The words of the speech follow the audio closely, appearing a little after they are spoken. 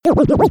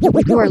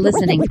You are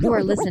listening to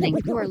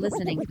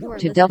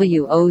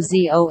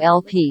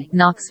WOZOLP,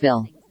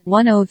 Knoxville,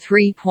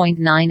 103.9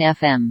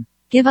 FM.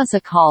 Give us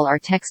a call or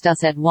text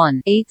us at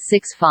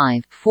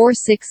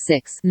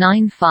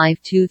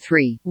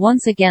 1-865-466-9523.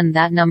 Once again,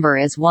 that number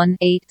is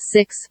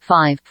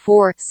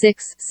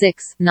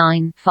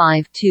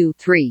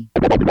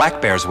 1-865-466-9523. Black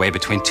bears weigh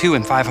between 200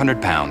 and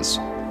 500 pounds.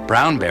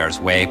 Brown bears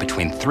weigh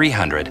between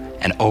 300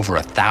 and over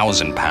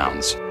 1,000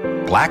 pounds.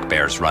 Black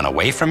bears run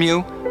away from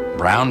you.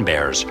 Brown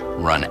bears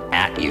run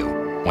at you.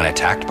 When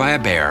attacked by a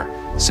bear,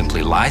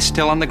 simply lie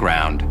still on the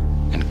ground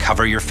and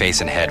cover your face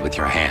and head with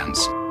your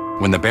hands.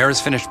 When the bear is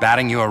finished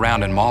batting you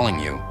around and mauling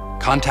you,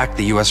 contact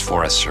the U.S.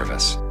 Forest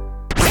Service.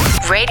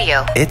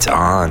 Radio. It's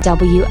on.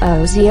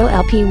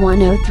 WOZOLP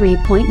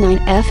 103.9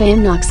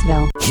 FM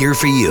Knoxville. Here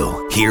for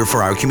you. Here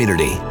for our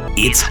community.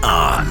 It's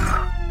on.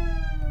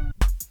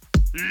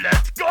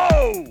 Let's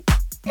go!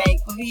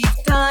 Make-believe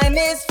time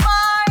is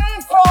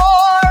fine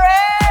for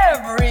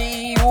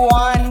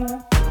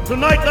everyone.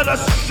 Tonight, let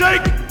us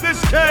shake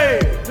this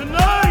cave.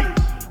 Tonight,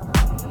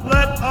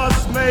 let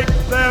us make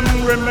them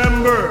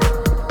remember.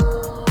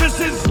 This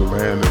is the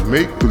land of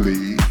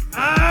make-believe.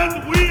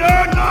 And we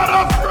are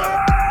not afraid!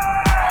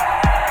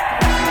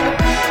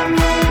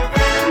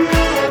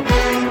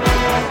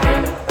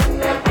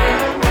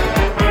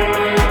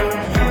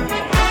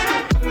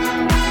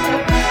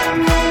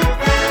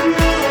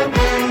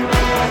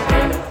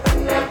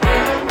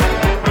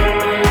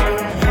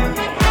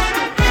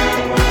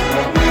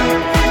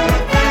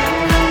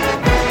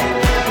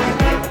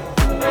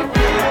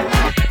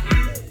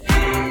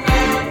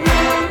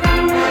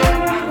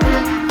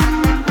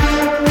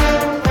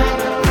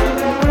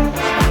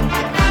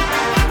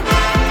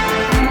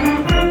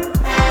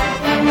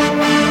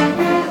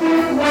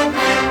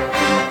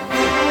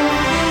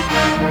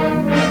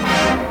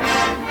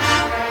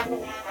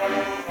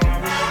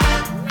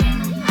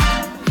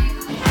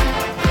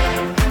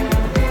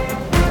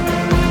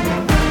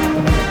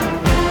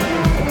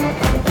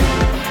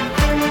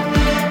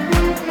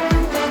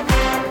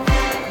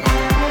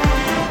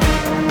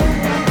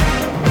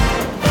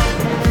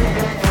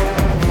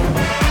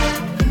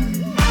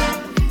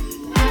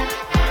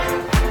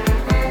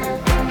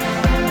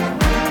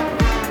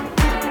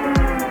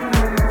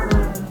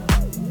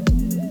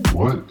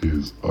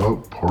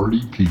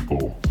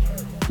 People,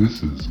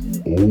 this is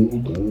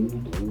old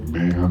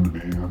man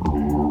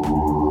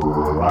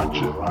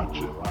Ratchet,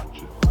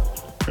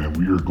 and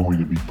we are going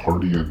to be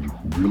partying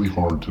really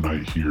hard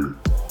tonight here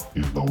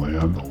in the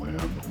land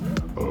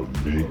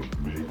of make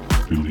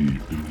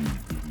believe.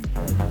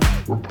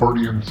 We're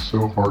partying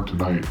so hard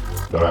tonight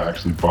that I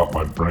actually bought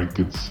my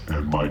blankets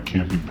and my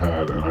camping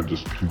pad, and I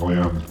just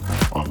plan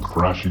on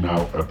crashing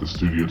out at the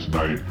studio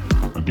tonight.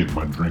 I'm getting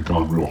my drink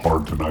on real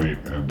hard tonight,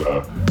 and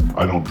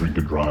I don't drink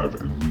and drive,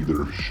 and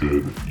neither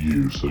should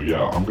you. So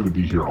yeah, I'm going to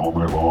be here all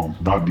night long,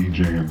 not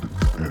DJing.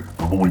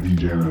 I'm only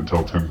DJing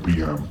until 10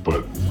 p.m.,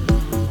 but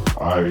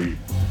I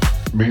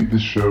made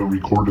this show,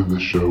 recorded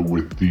this show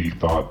with the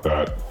thought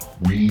that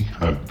we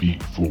have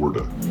beat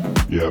Florida.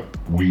 Yep,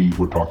 we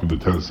were talking to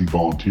Tennessee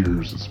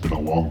Volunteers. It's been a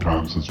long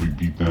time since we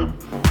beat them.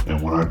 And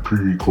when I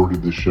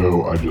pre-recorded this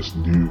show, I just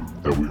knew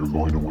that we were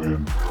going to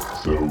win.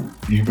 So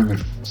even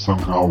if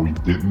somehow we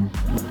didn't,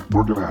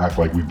 we're going to act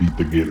like we beat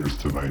the Gators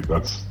tonight.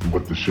 That's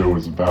what the show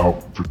is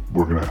about.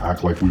 We're going to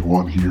act like we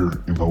won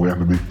here in the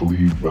land of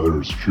make-believe, whether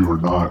it's true or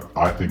not.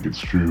 I think it's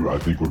true. I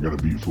think we're going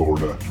to beat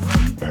Florida.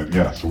 And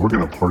yeah, so we're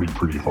going to party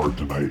pretty hard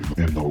tonight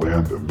in the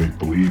land of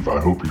make-believe. I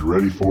hope you're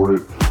ready for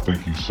it.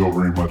 Thank you so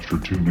very much for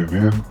tuning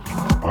in.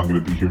 I'm going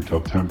to be here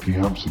till 10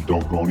 p.m., so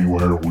don't go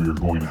anywhere. We are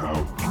going to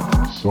have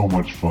so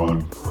much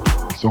fun.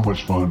 So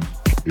much fun.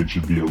 It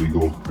should be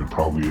illegal. It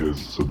probably is,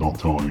 so don't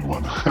tell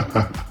anyone.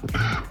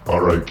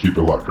 All right, keep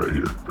it locked right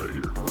here.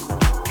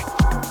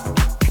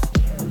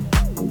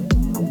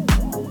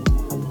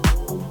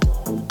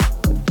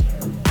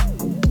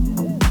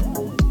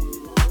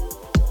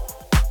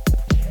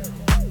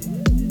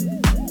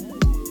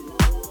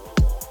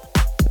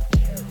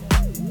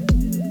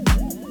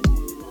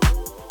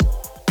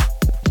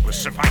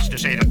 Suffice to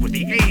say that with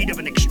the aid of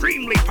an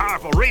extremely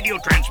powerful radio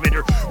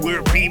transmitter,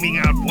 we're beaming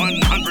out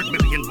 100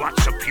 million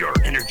watts of pure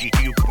energy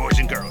to you boys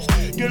and girls.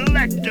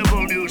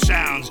 Delectable new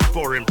sounds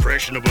for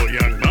impressionable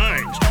young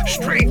minds,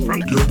 straight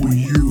from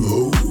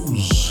WOZO.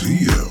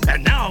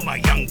 And now,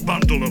 my young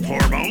bundle of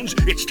hormones,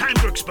 it's time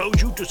to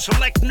expose you to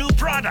select new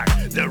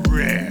product, the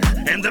rare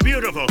and the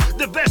beautiful,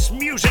 the best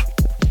music.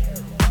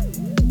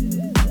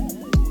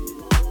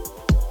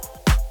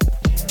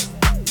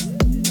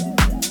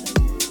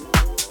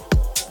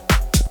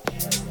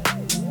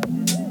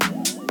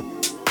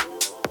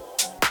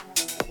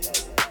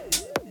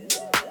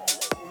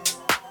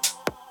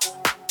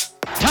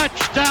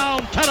 Touchdown,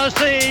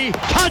 Tennessee!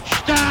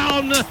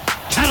 Touchdown,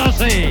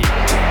 Tennessee!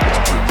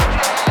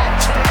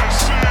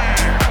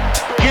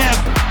 Give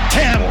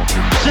him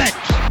 6!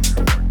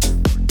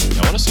 I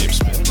want to see him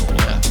spin.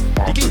 Yeah.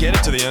 He can get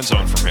it to the end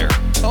zone from here.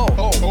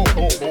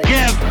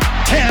 Give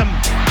him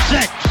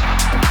 6!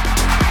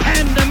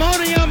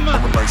 Pandemonium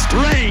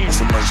reigns!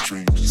 That's a nice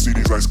dream. See see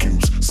these ice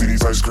cubes, see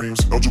these ice creams.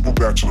 Eligible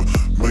bachelor,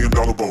 $1 million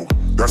bow.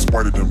 That's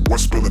whiter than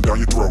what's spilling down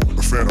your throat.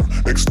 A phantom,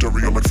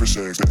 exterior like fish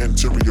eggs, the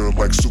interior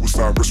like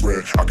suicide wrist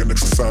red. I can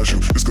exercise you,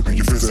 this could be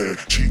your phys ed.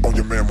 Cheat on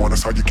your man, man,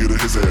 that's how you get a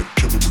his head.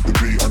 Killer with the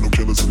B, I know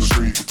killers in the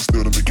street, with the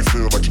steel to make you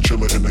feel like you're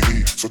chilling in the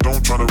heat. So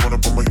don't try to run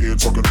up on my head,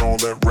 talking all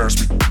that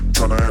raspy,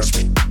 trying to ask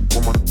me.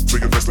 When my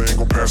figure vest, they ain't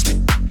gon' pass me.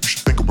 You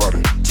should think about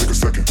it, take a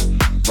second.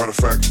 Matter of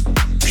fact,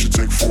 you should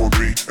take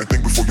 4B and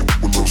think before you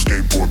with a little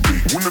skateboard B.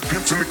 When the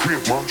pimp's in the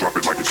crib, mom, drop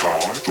it like it's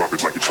hard, drop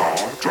it like it's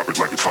hard, drop it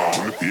like it's hard.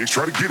 When the pigs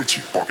try to get at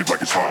you, park it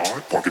like it's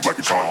hard, park it like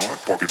it's hard,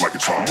 park it like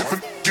it's hard. If a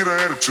get an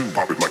attitude,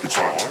 pop it like it's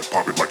hard,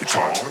 pop it like it's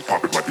hard,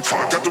 pop it like it's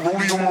hard. I got the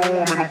rollie on my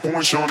arm and I'm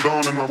pouring Sean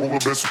down and I roll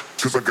the best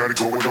cause I got it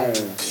going on.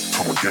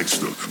 I'm a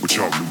gangster, but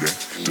y'all knew that.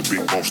 The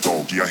big boss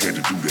dog, yeah, I had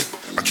to do that.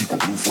 I keep a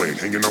blue flag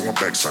hanging out my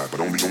backside, but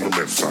only on the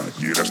left side.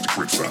 Yeah, that's the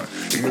crib side.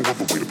 Ain't no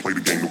other way to play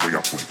the game the way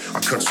I play. I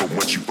cut so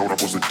much you thought I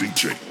was a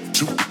DJ.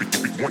 2, 1,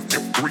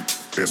 3.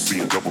 SC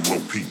and double low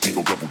P,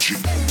 Eagle double G.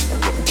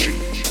 Double G,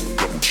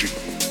 double G,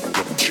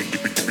 double G,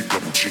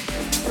 double G,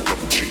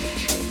 double G, double G,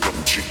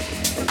 double G,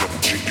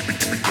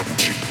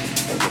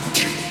 double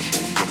G,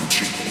 double G,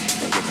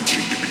 double G, double G.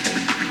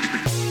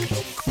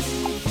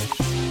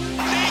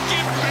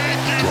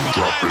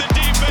 Drop it.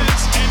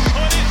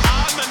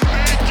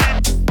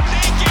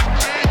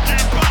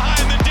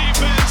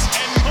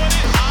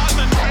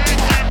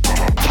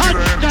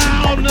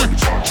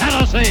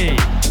 Tennessee.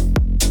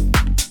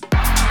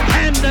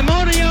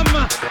 Pandemonium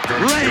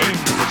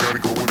reigns.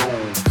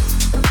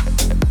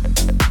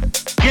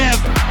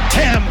 Give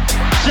him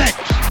 6.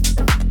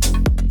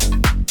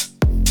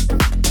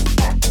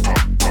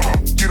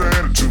 Get an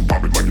attitude,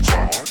 pop it like it's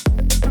hard.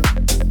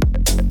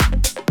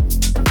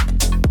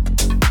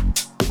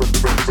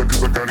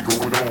 Cause I got it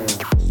going on.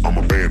 I'm a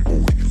bad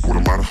boy with a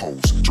lot of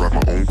hoes. Drive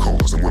my own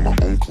cars and wear my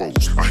own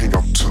clothes. I hang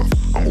out tough,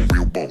 I'm a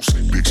real boss.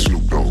 Big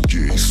Snoop Dogg,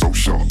 yeah, he's so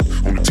sharp.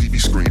 On the TV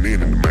screen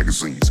and in the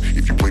magazines.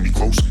 If you play me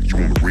close, you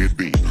want a red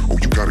beam. Oh,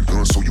 you got a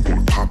gun, so you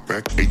wanna pop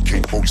back?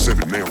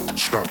 AK-47 now,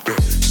 stop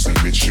that.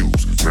 Cement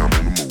shoes, now I'm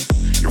on the move.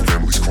 Your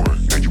family's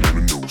crying, now you on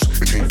the news.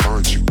 They can't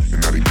find you, and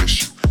now they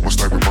miss you.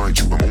 Must I remind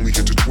you, I'm only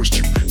here to twist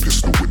you.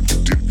 Pistol whip you,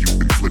 dip you,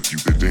 then flip you.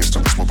 Then dance to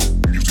this mother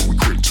music we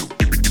crib to.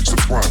 Get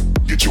subscribe,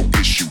 get your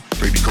issue.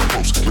 Baby, come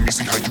close, let me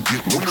see how you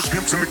get low. When the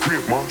pimp's in the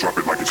crib, mom, drop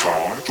it like it's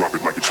hard. Drop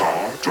it like it's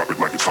hard, drop it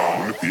like it's hard.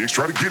 When the pigs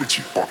try to get at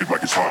you, park it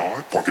like it's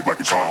hard. Park it like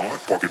it's hard,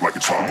 park it like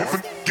it's hard. If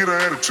a get an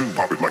attitude,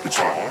 pop it like it's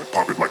hard.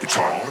 Pop it like it's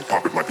hard,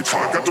 pop it like it's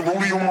hard. I got the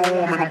rollie on my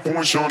arm and I'm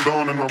pouring Sean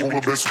down and I roll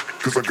the best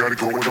cause I got it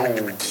going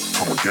on.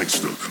 I'm a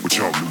gangster, but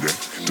y'all knew that.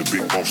 The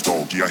big boss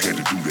dog, yeah, I had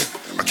to do that.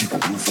 I keep a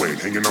blue flag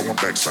hanging out my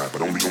backside,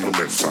 but only on the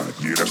left side.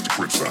 Yeah, that's the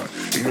crib side.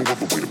 Ain't no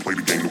other way to play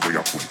the game the way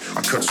I play.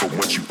 I cut so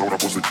much you thought I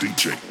was a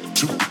DJ.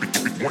 2,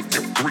 1,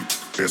 3.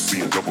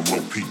 SC and double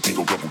low P,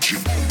 Eagle double G.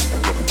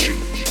 Double G,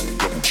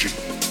 double G,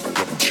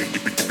 double G,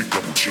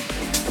 double G,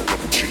 double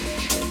G, double G,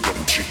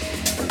 double G,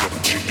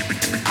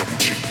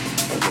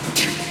 double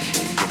G,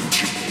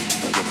 double G,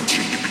 double G.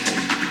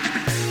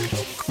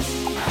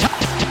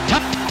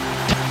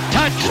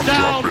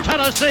 Touchdown,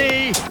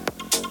 Tennessee!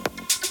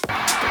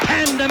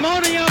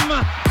 Pandemonium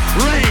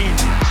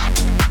reigns.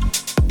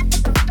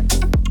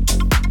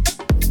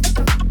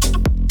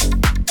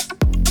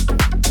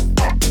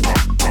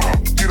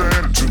 Get an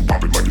attitude,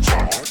 pop it like it's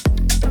hard.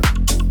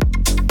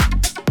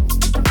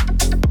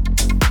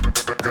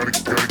 Got it,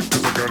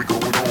 cause I got it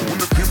going on. When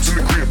the pimp's in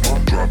the crib,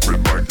 mom, drop it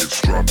like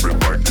it's, drop it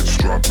like it's,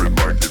 drop it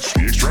like it's.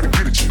 Pigs try to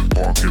get at you,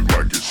 park it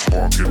like it's,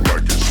 park it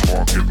like it's,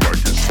 park it like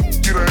it's.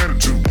 Get an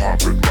attitude,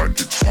 pop it like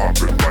it's, pop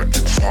it like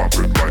it's, pop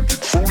it like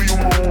it's. Rollie on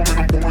my arm and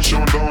I'm pouring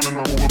Sean down and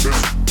I roll the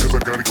best cause I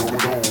got it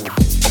going on.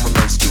 I'm a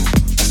nice dude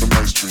with some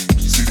nice dreams.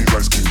 See these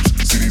ice cubes,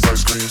 see these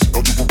ice creams.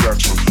 Eligible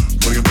bachelor,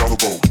 $1 million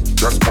bow.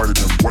 That's whiter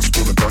than what's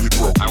spilling down your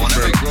throat. I want to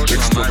make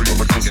grocery on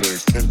my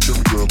business.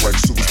 Interior like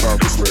suicide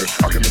wrist red.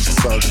 I can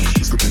exercise you,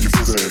 this could be your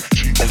phys ed.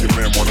 Cheat on your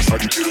man, man, that's how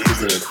you get a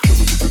his head.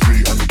 Killer with the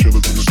B, I know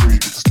killers in the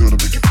street. With the steel to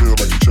make you feel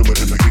like you're chilling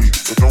in the heat.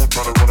 So don't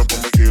try to run up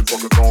on my head,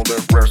 talking all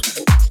that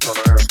raspy.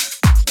 Trying to ask me,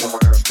 on my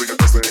ass, bigger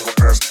than they ain't gon'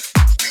 pass me.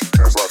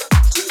 Hands out,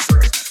 take a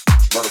second.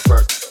 Matter of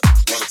fact,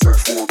 wanna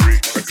take 4B,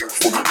 and take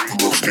 4B,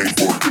 little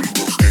skateboard B,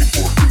 little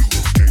skateboard B,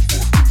 little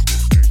skateboard B.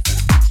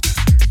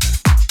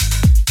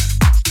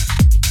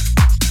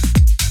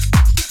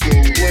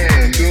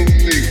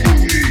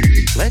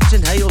 Let's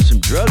inhale some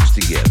drugs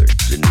together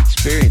and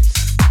experience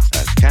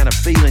a kind of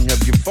feeling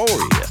of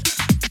euphoria.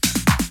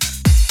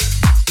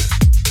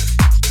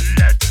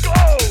 Let's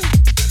go!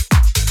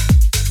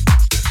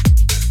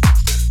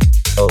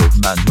 Old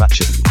Man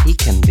Ratchet. He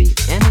can be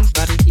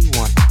anybody he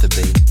wants to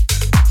be,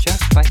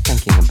 just by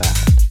thinking about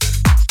it.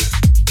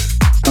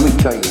 Let me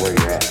tell you where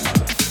you're at,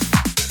 mother.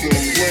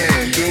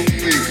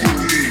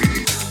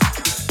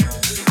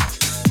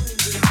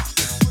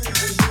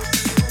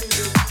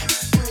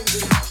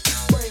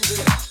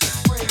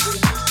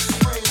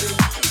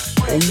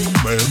 Old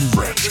Man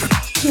Ratchet.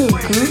 You a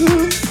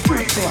guru? Or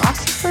a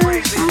philosopher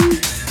or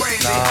something?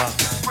 Nah,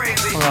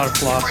 I'm not a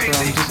philosopher.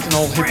 I'm just an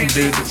old hippie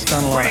dude that's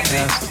done a lot of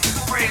acid.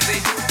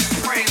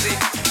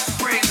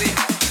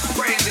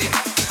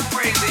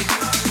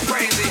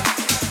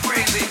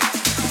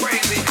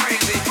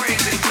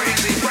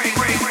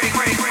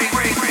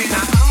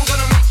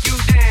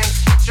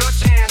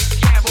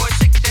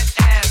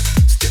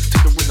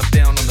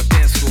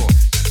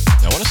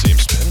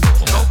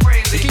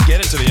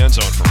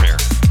 end zone from here.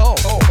 Well,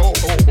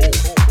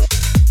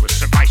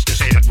 suffice to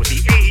say that with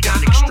the aid of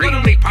an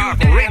extremely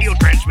powerful radio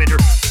transmitter.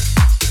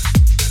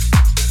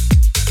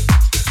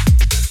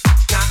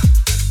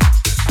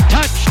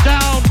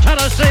 Touchdown,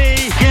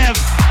 Tennessee. Give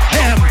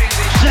him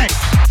 6.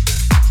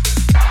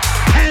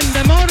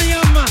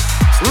 Pandemonium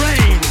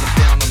reigns.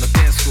 Down on the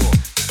dance floor.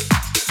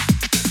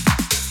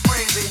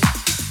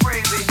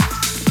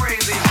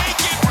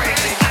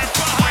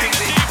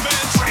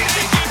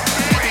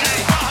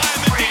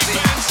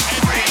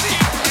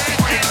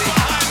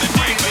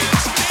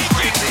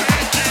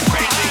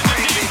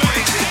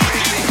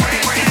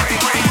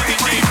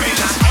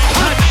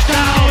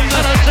 Touchdown,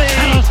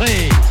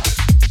 Tennessee.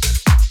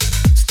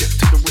 Step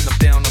to the rhythm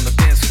down on the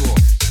dance floor.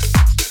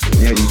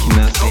 Yeah, you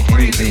cannot say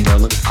anything,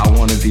 brother. I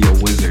want to be a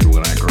wizard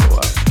when I grow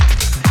up.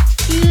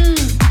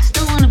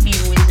 Still want to be a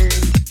wizard.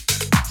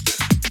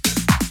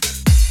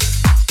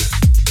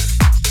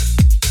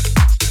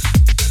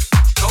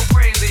 Go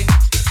crazy.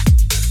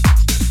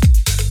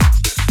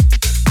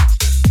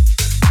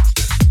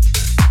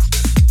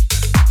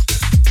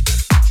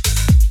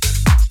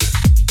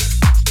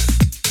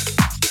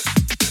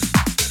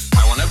 I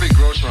want every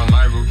grocer on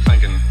my route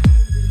thinking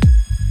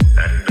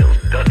that Bill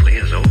Dudley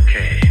is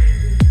okay.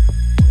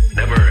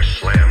 Never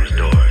slams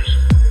doors.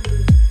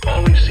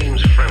 Always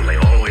seems friendly,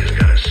 always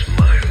got a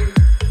smile.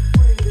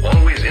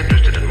 Always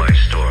interested in my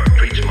store,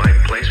 treats my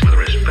place with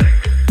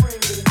respect.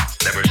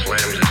 Never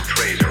slams his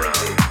trays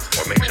around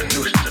or makes a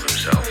nuisance of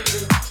himself.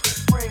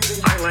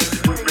 I like to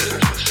do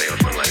business with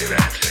salesmen like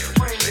that.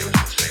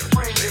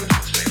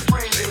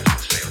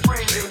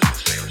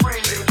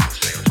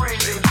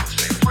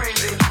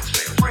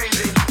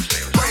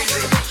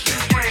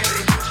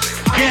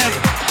 Give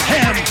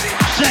him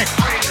 6.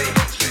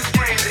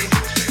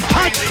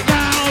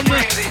 Touchdown,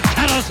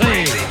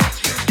 Tennessee.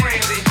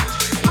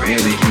 Yeah,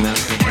 you cannot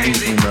say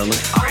anything, brother.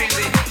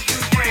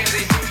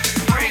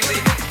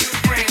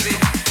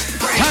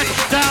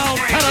 Touchdown,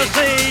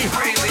 Tennessee.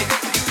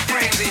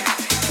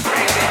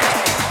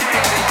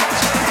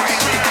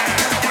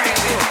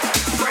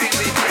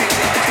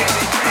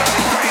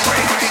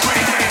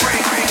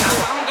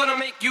 I'm gonna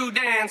make you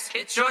dance.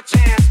 It's your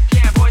chance.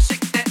 Yeah, boy,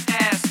 shake that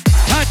ass.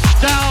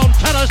 Touchdown,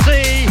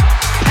 Tennessee.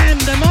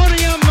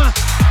 Pandemonium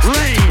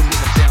reigns.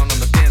 Down on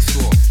the dance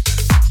floor.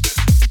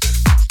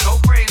 Go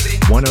crazy.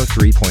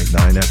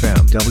 103.9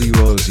 FM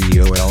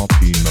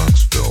WOZOLP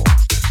Knoxville.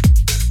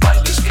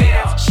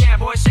 Yeah,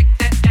 boy, shake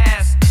that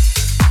ass.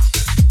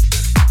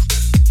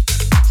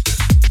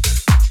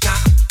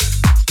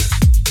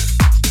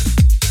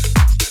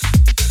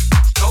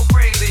 Go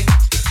crazy.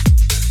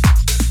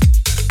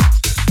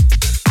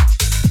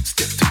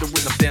 Step to the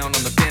rhythm down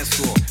on the dance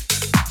floor.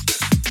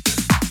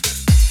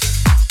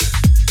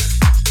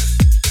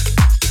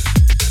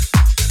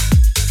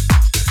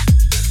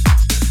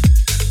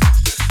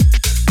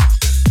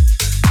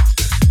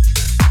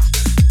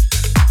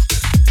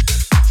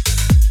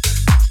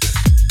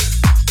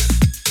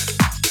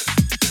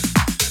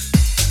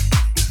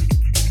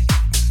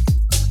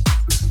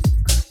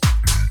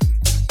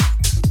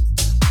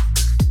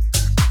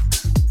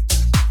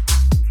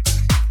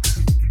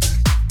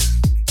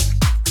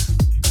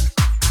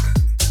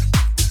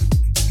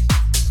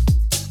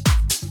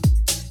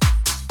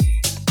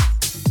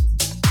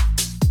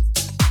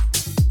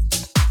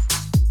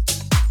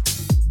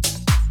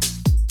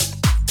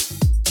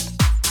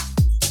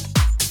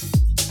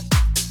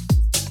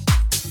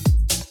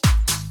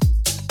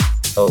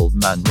 Old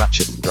Man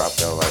Ratchet. Dropped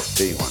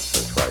LSD once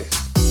or twice.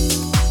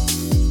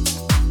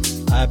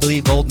 I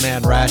believe Old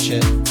Man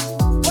Ratchet. Ooh.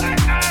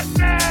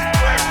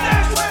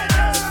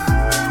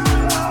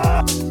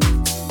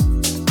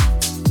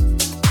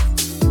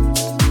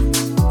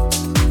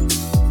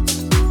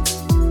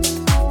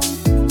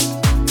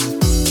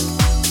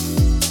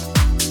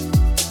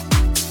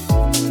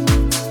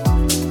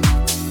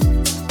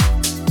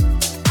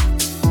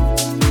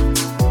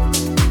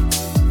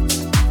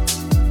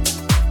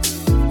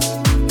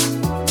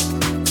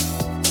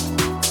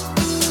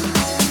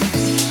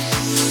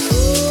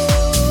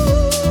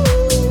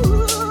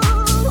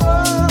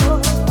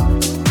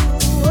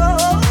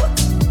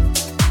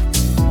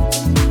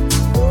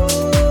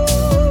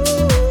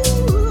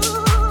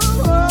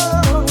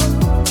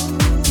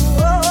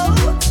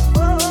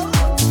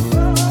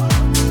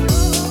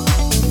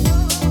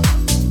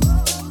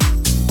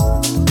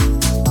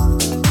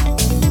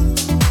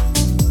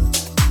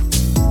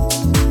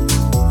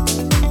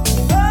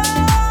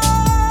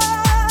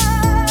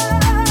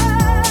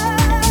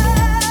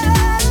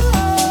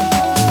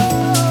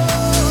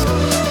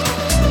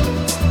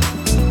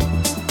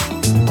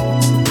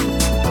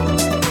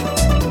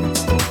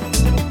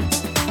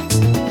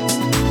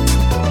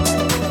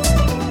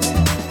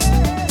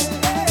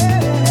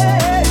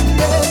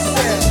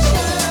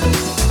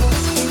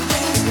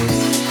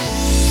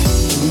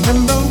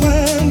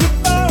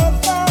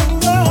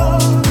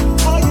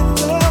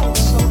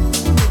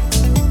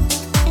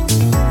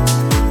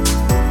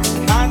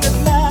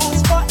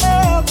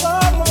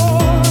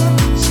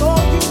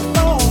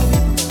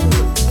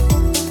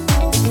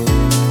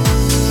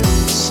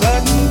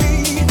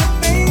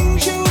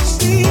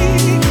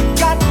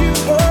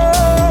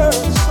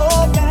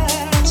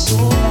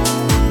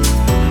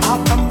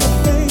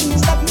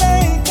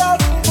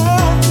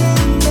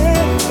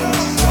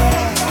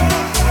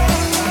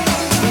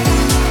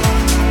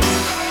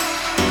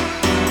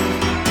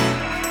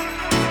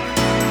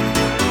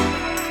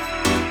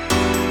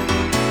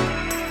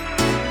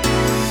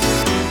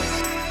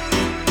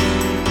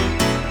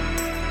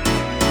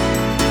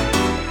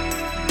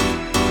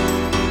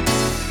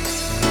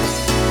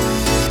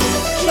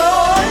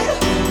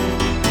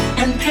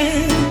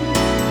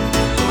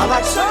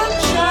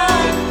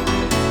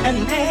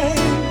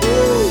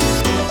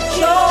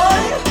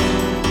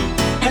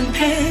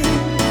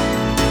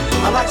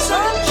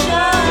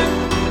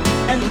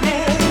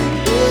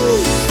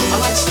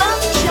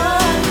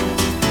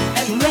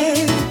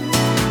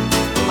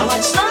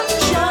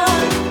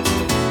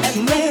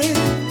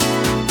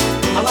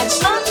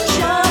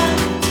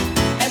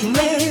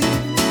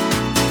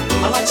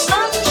 I like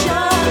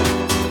sunshine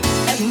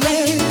and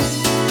rain.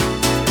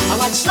 I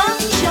like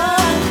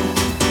sunshine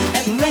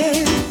and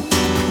rain.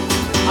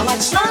 I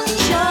like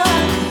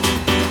sunshine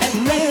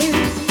and rain.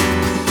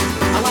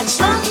 I like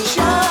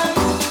sunshine.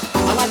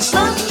 I like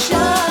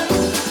sunshine.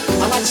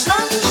 I like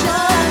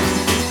sunshine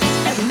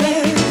and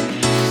rain.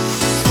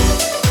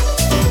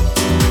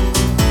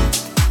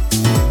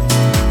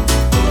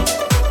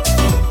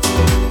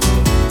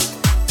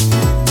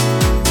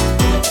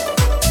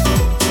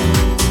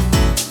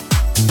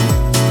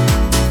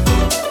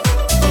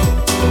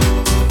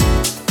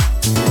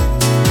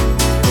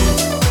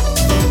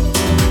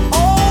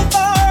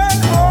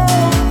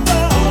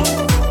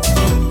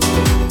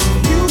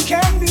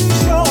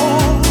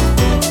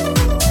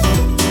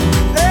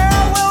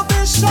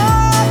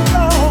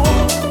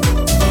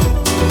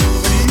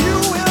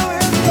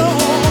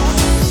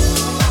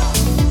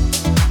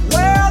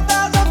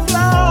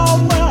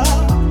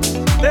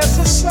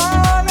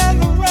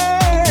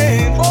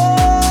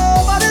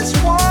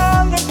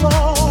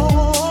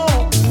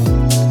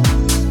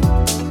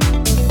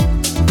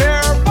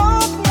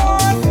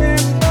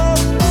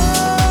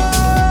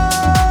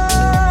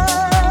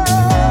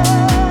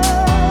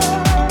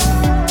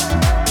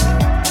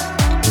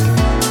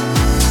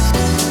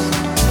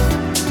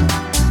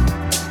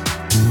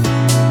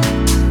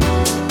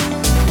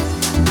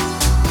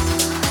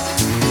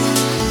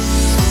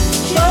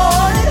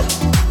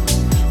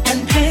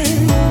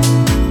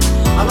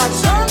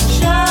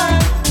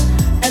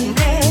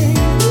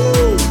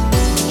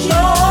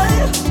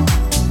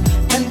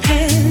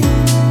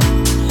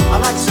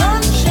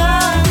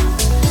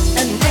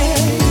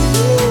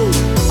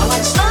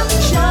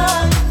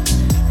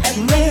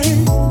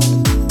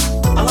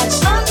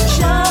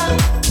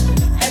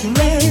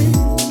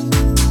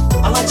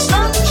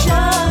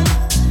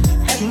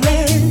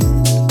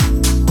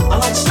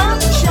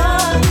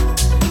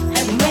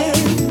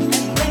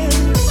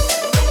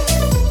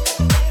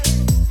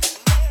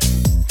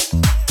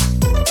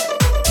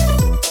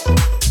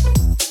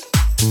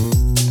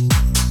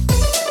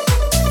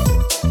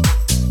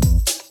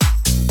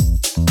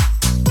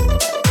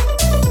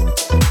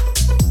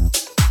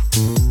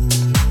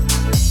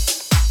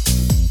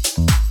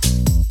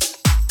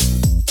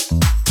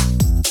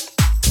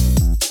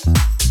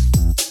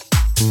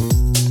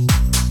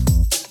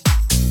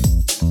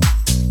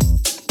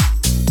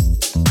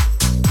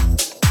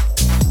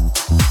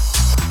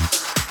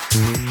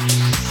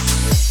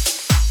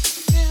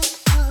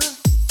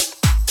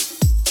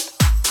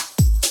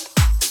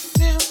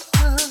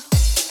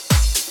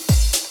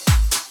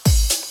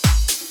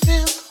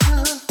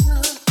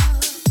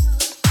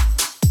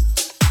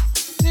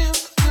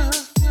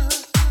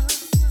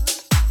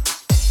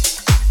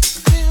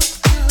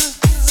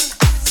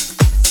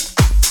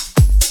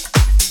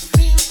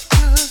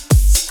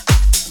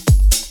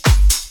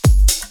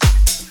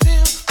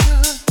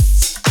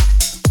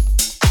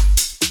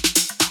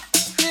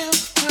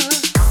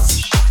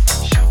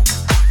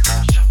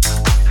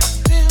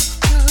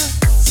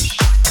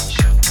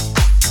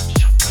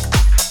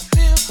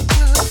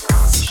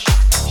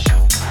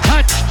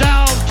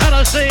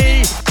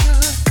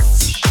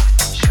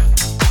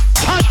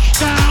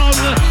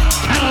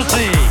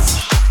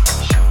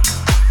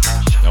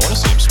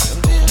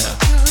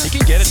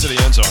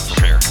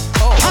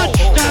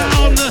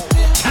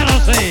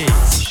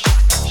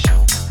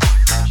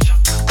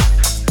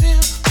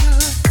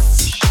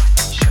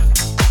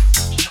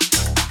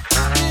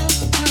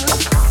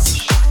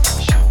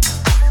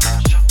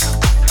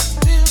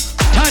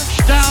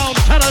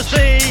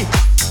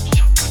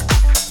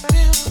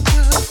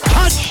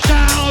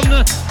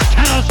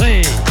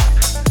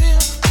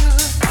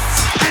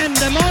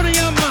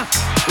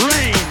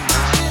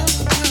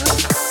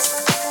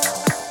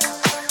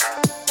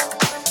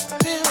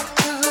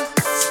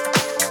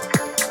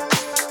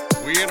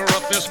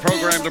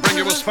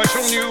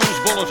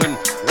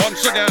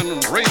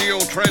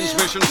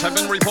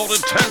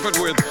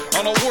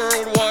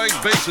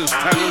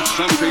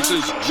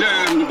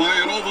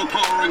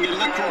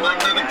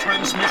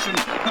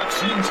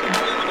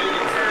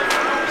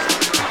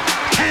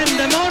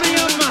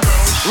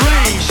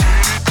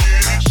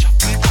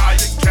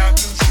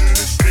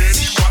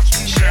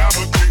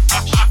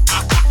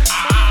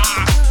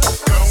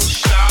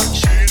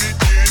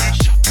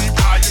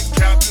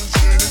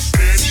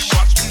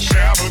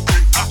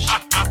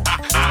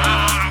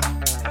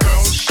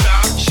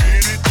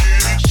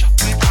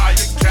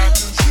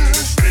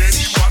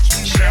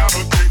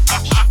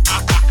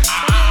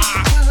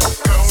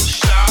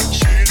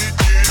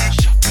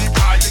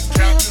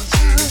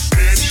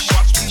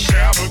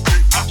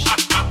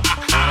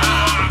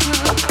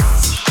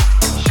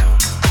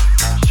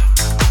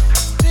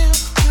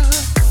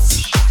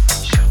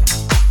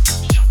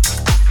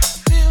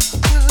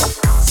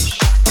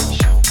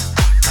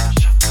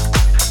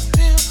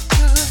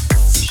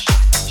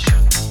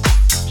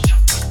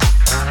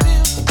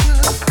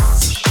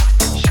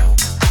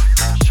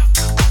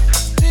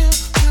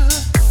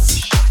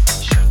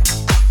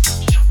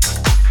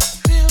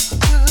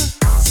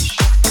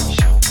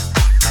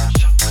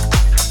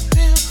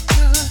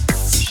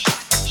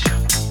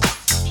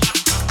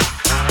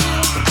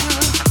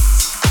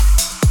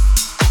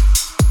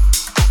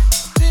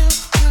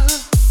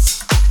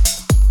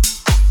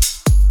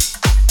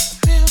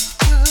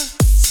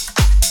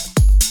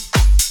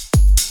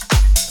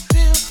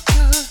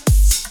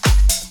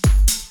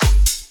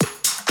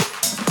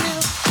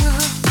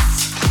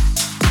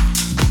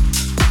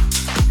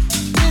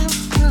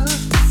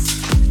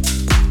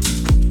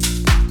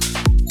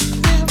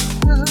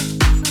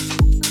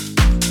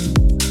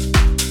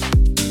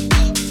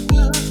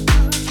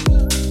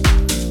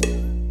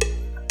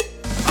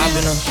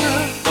 in her,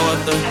 throw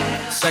up the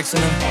sex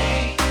in her.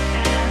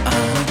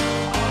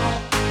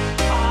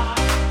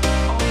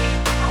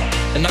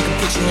 And I can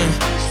put you in.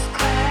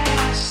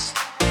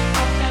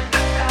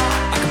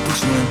 I can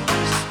put you in.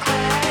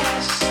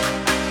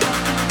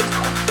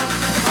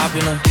 Hop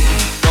in her,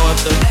 throw up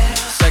the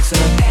sex in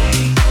her.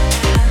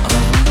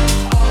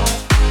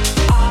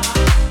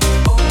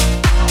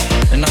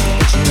 And I can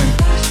put you in.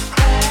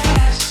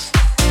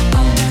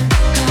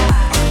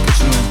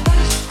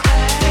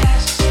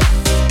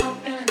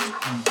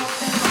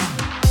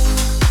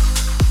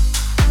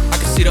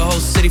 See the whole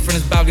city from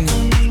this balcony.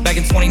 Back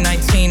in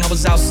 2019, I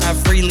was outside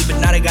freely, but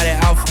now they got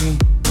it out for me.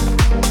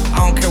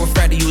 I don't care what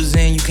frat you was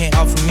in, you can't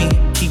out for me.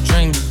 Keep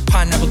dreaming,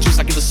 pineapple juice,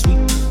 I give a sweet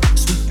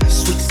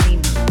semen.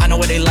 I know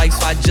what they like,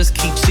 so I just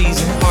keep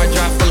cheesing. Hard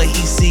drive full of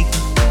heat seeking.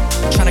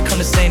 Tryna come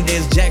the same day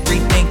as Jack,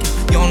 rethinking.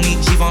 You don't need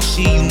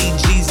Givenchy, you need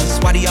Jesus.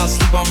 Why do y'all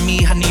sleep on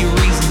me? I need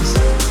reasons.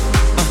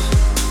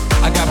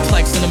 I got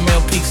Plex in the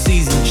mail peak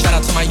season. Shout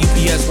out to my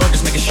UPS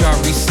workers, making sure I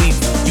receive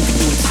it. You can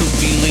do it too,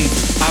 believe it.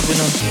 I've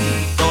been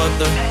throw up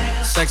the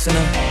sex in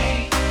her.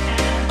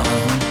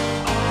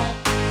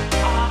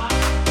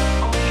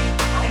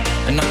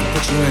 And I can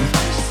put you in.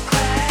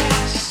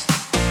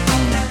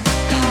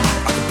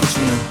 I can put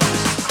you in.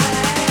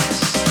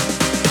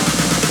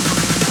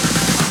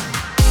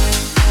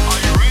 Are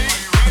you ready?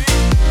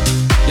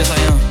 Yes, I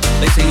am.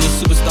 They say you a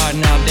superstar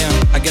now, damn.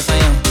 I guess I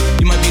am.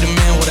 You might be the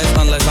man, well that's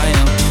unless I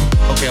am.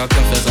 Okay, I'll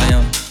confess I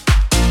am.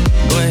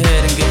 Go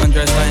ahead and get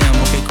undressed, I am.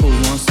 Okay, cool,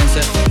 you want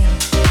sunset?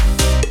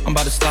 I'm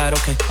about to slide,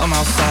 okay, I'm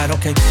outside,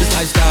 okay. This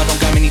lifestyle don't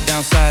got many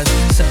downsides.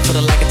 Except for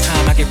the lack of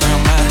time I get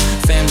around my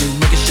family,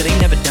 making sure they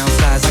never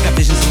downsize. I got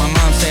visions of my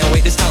mom saying,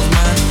 wait, this house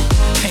mine.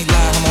 Can't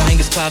lie, I'm on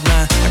Angus Cloud 9.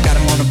 I got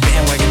him on the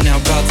bandwagon now,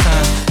 about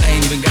time. I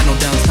ain't even got no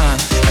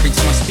downtime. Every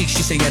time I speak,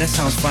 she say, yeah, that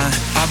sounds fine.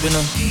 I've been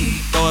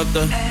throw up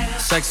the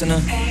sex in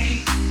her.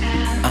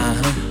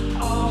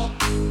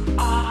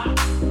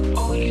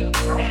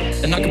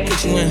 And I can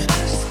put you in.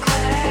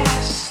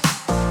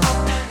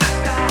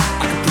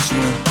 I can put you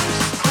in.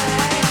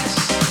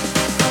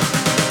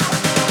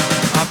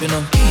 Hop in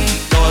her,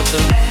 throw up the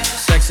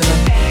sex in her.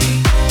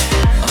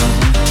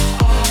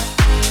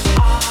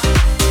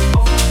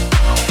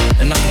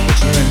 And I can put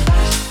you in.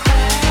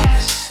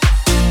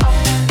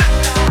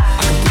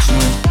 I can put you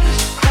in.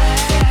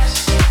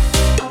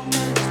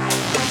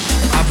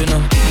 Hop in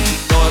her,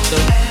 throw up the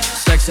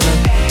sex in her.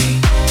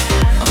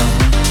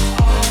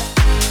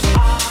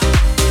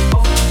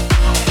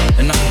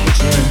 And I can put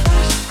you in.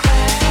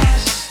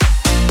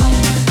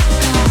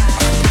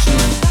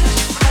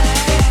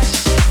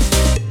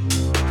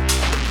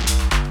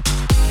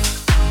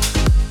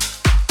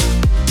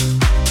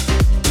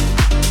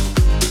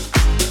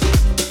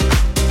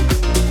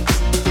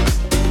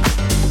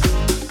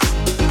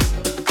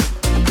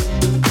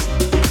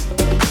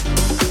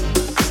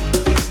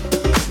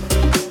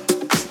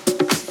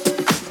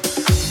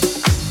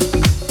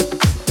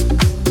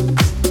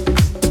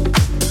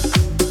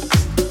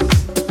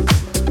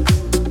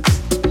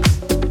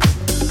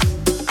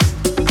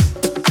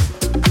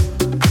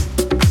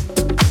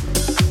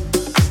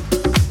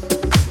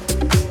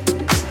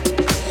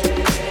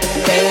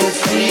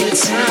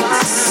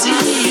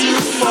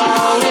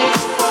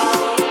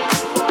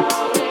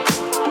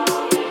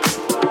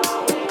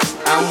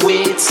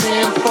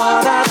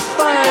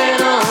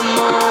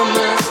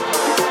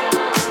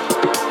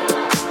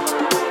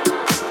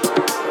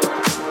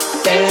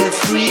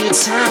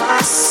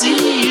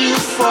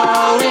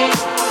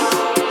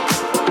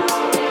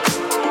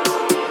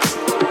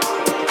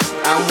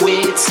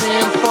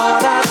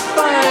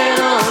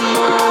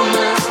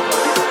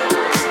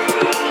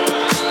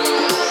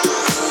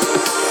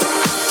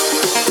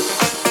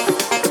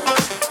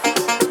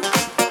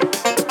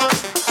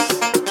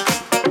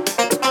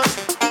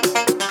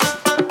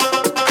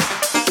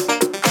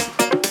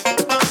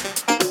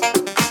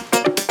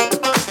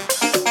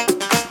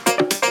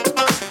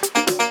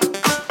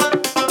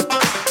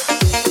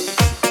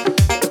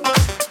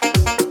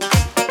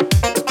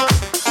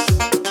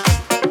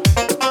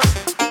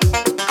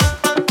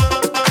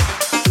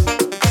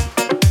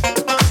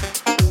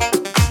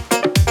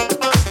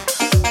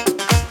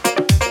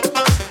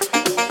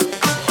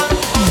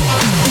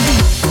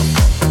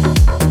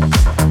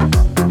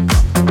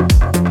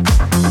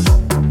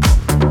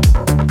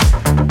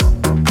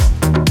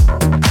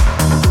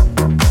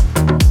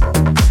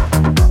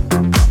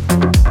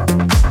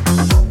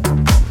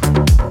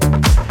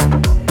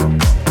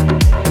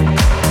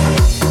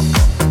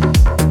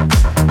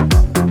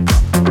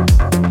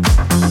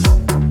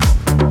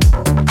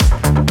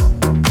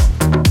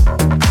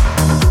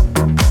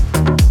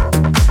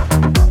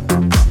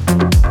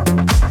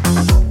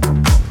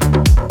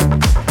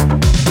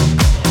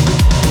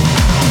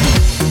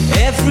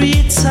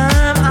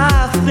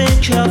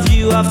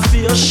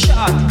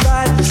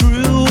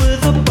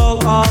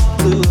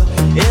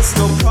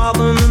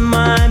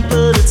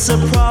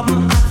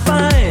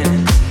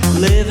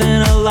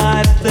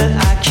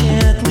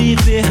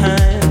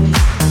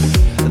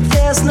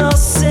 There's no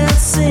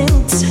sense in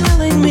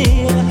telling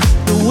me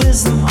the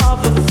wisdom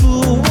of a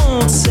fool won't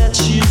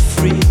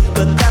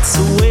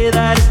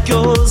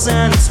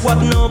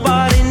what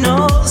nobody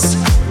knows.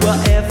 Well,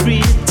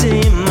 every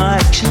day my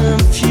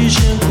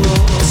confusion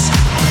grows.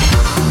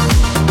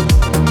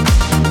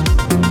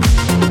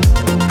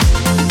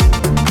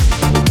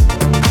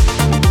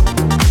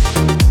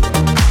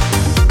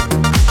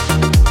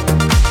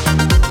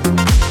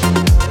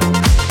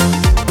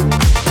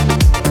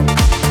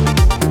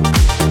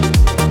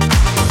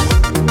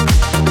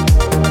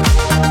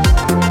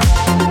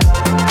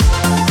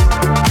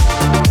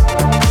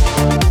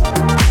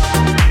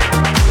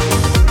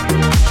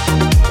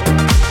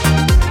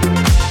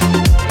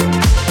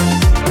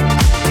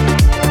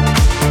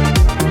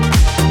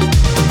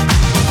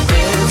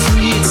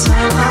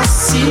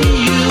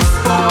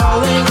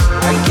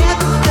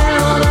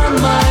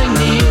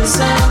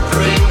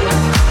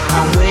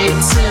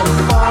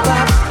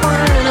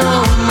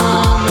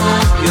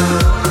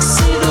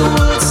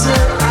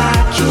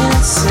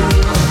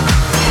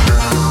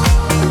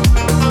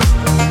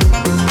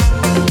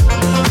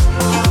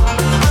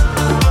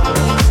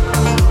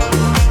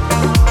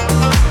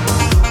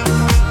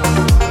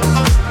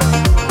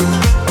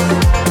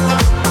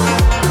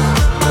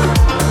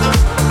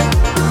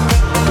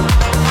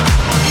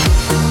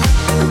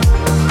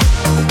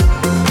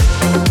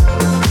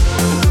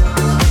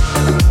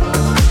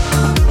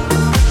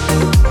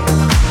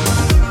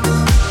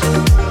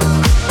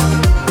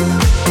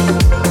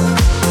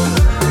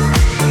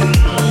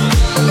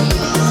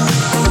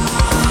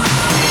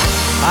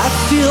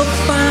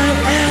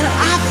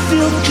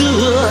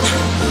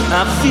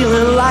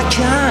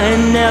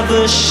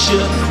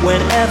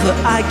 Whenever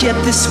I get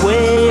this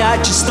way, I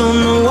just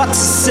don't know what to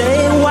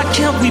say. Why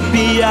can't we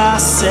be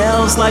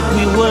ourselves like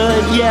we were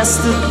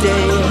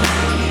yesterday?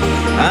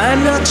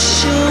 I'm not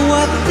sure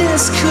what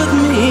this could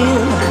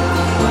mean.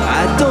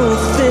 I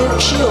don't think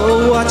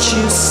you're what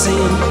you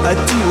seem. I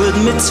do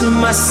admit to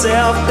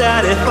myself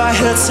that if I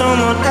hurt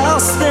someone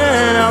else,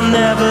 then I'll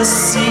never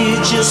see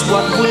just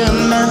what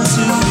we're meant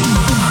to be.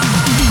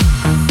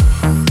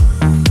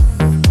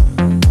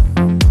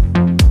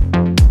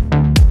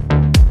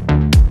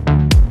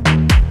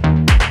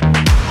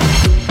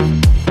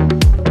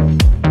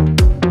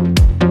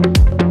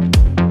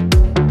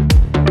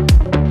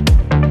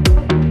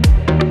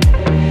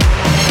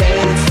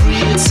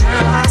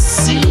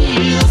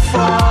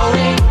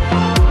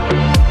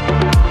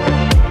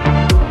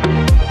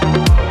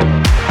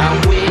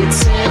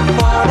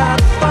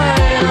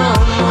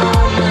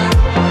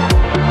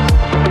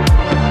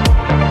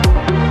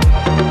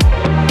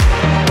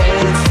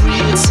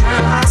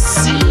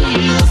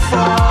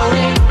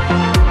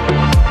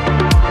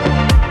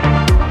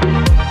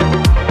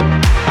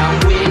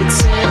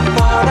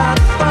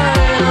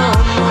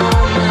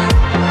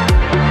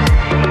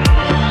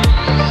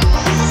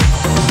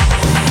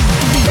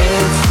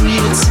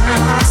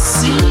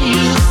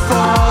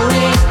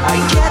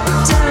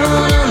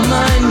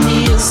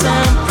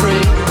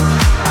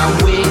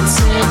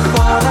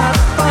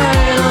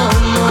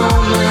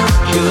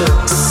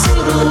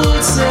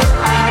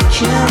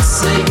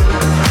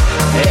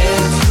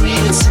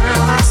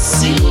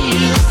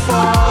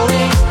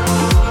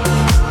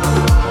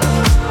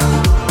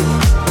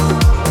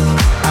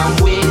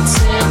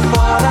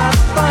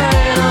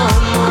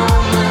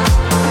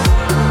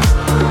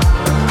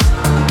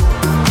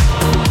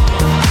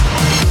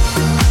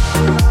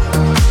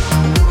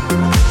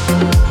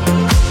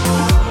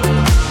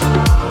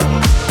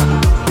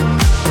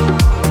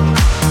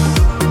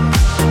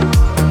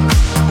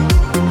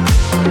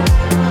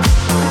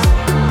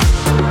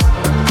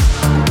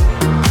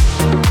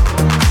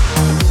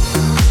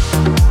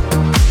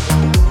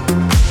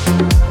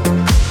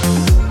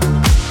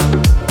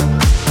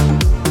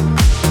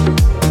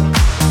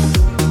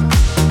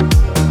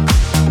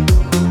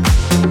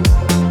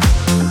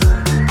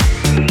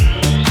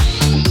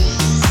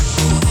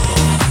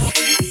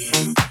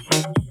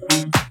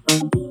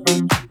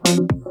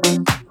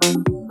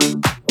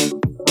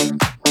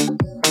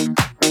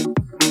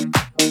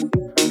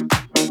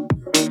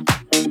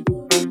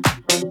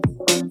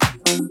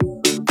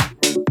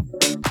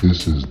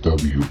 This is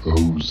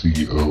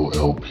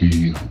WOZOLP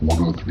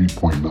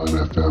 103.9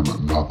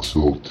 FM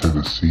Knoxville,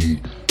 Tennessee.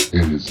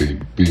 It is a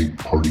big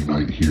party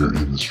night here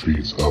in the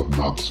streets of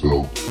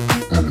Knoxville,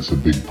 and it's a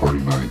big party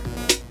night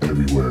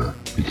everywhere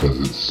because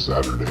it's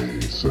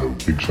Saturday. So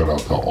big shout out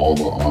to all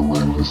the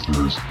online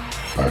listeners.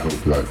 I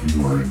hope that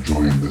you are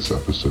enjoying this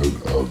episode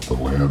of The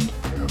Land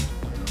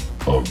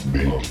of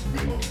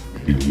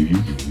Make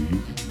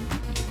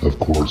Believe. Of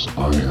course,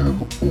 I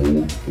am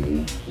old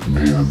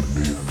man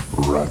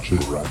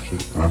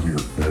Ratchet. I'm here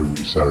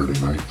every Saturday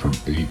night from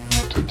 8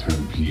 to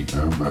 10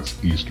 p.m.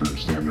 That's Eastern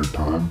Standard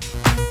Time.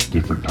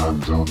 Different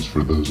time zones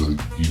for those of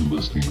you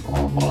listening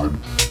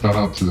online. Shout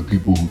out to the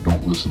people who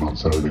don't listen on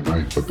Saturday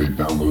night, but they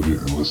download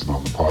it and listen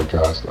on the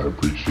podcast. I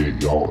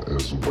appreciate y'all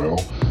as well.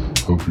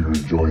 Hope you're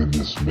enjoying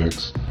this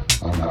mix.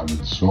 I'm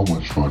having so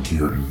much fun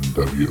here in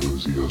the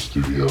WOZO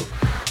studio.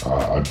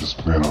 I just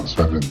plan on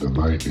spending the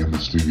night in the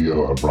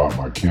studio. I brought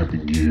my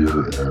camping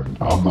gear and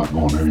I'm not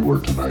going anywhere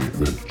tonight.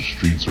 The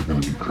streets are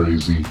going to be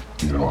crazy.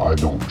 You know, I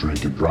don't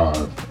drink and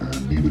drive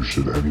and neither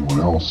should anyone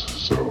else.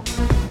 So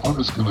I'm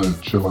just going to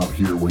chill out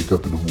here, wake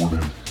up in the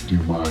morning, do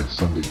my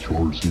Sunday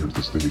chores here at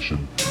the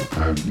station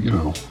and, you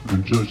know,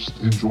 and just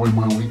enjoy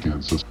my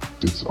weekend. So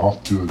it's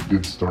off to a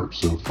good start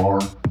so far.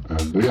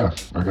 And yeah,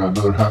 I got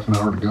another half an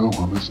hour to go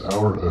on this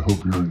hour. I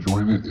hope you're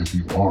enjoying it. If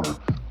you are,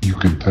 you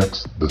can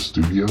text the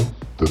studio.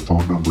 The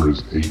phone number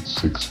is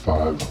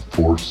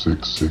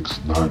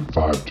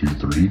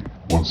 865-466-9523.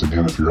 Once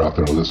again, if you're out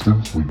there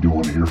listening, we do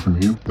want to hear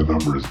from you. The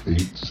number is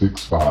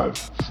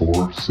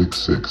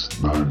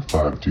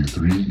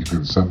 865-466-9523. You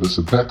can send us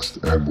a text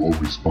and we'll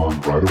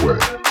respond right away.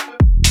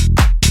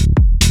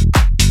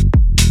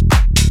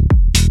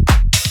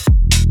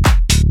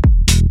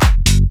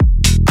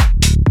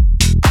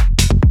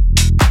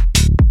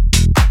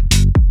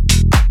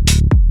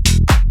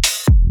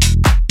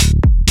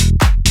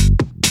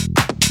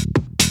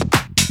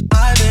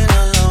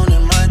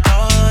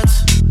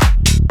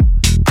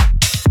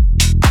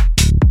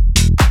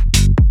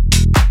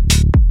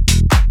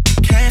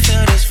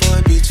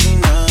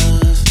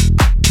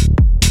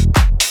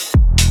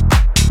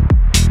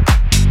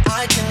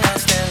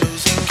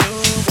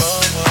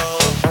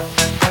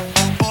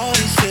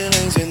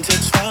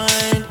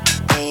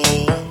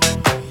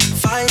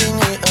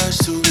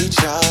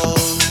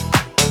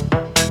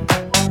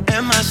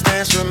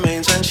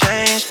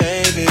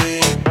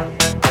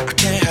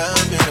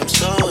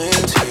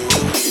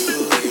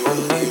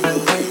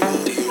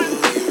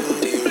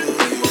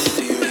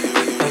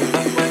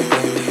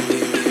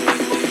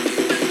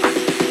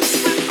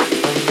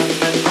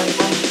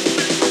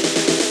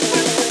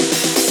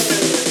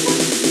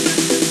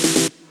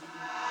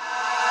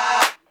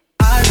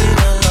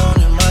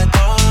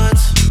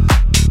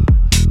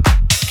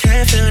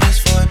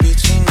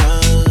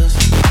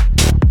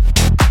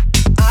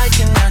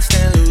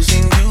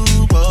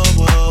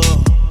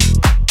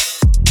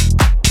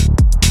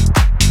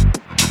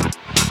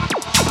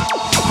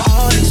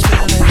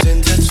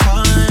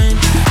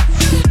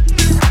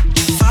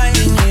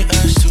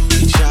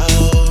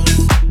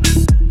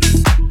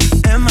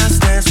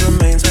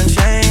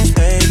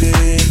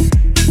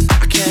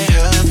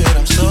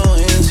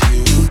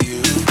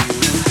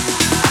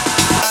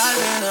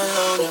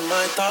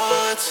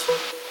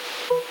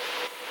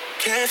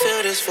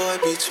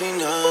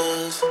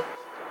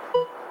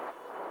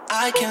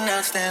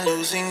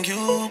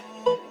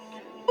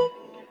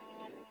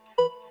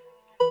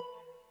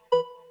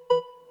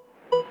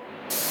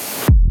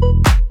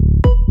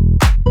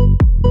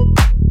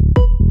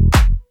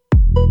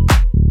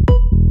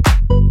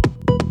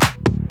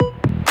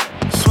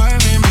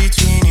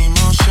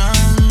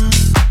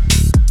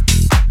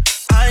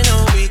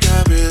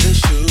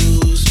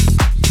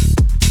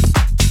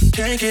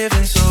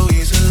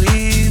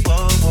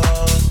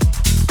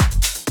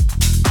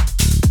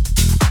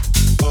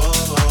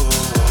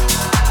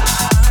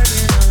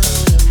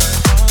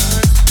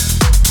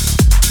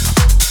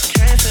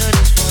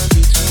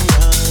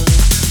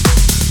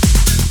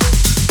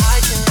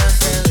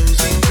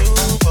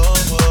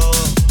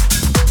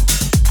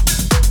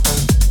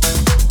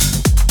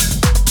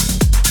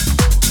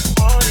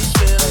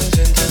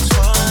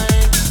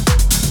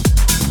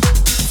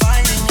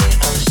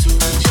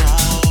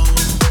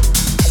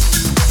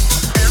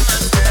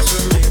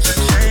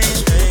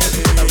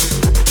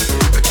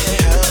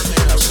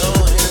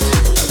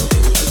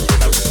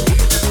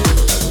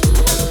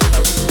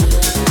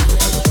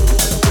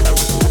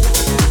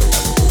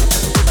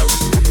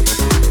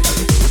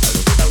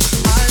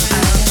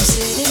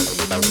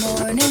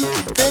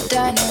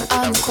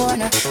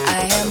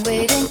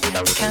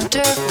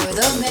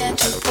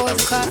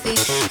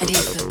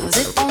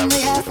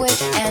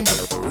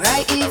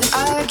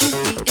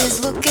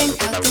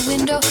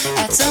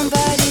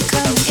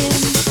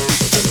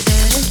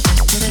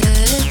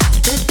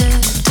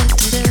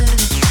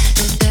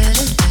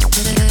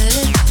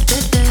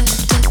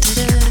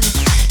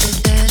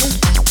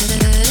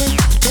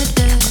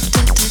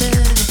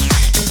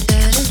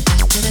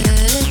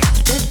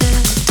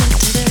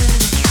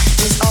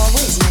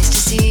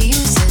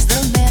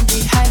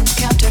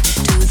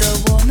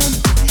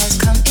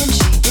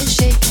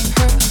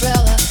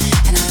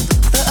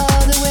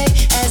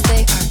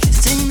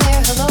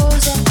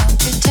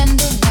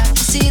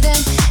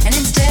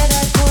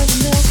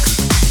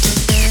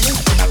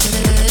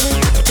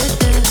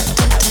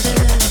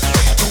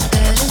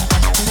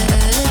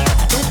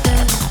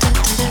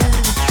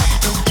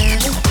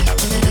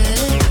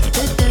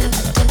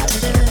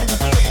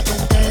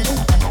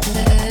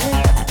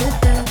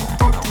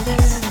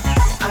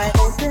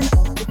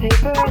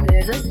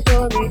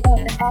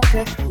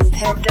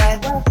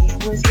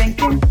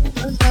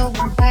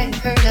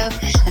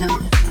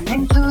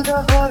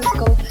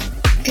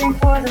 Looking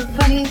for the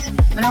funnies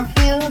when I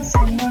feel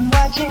someone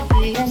watching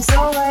me, and so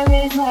I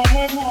raise my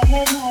head, my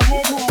head, my head, my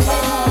head, my head,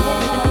 my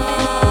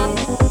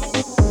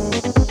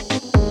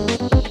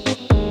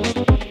head.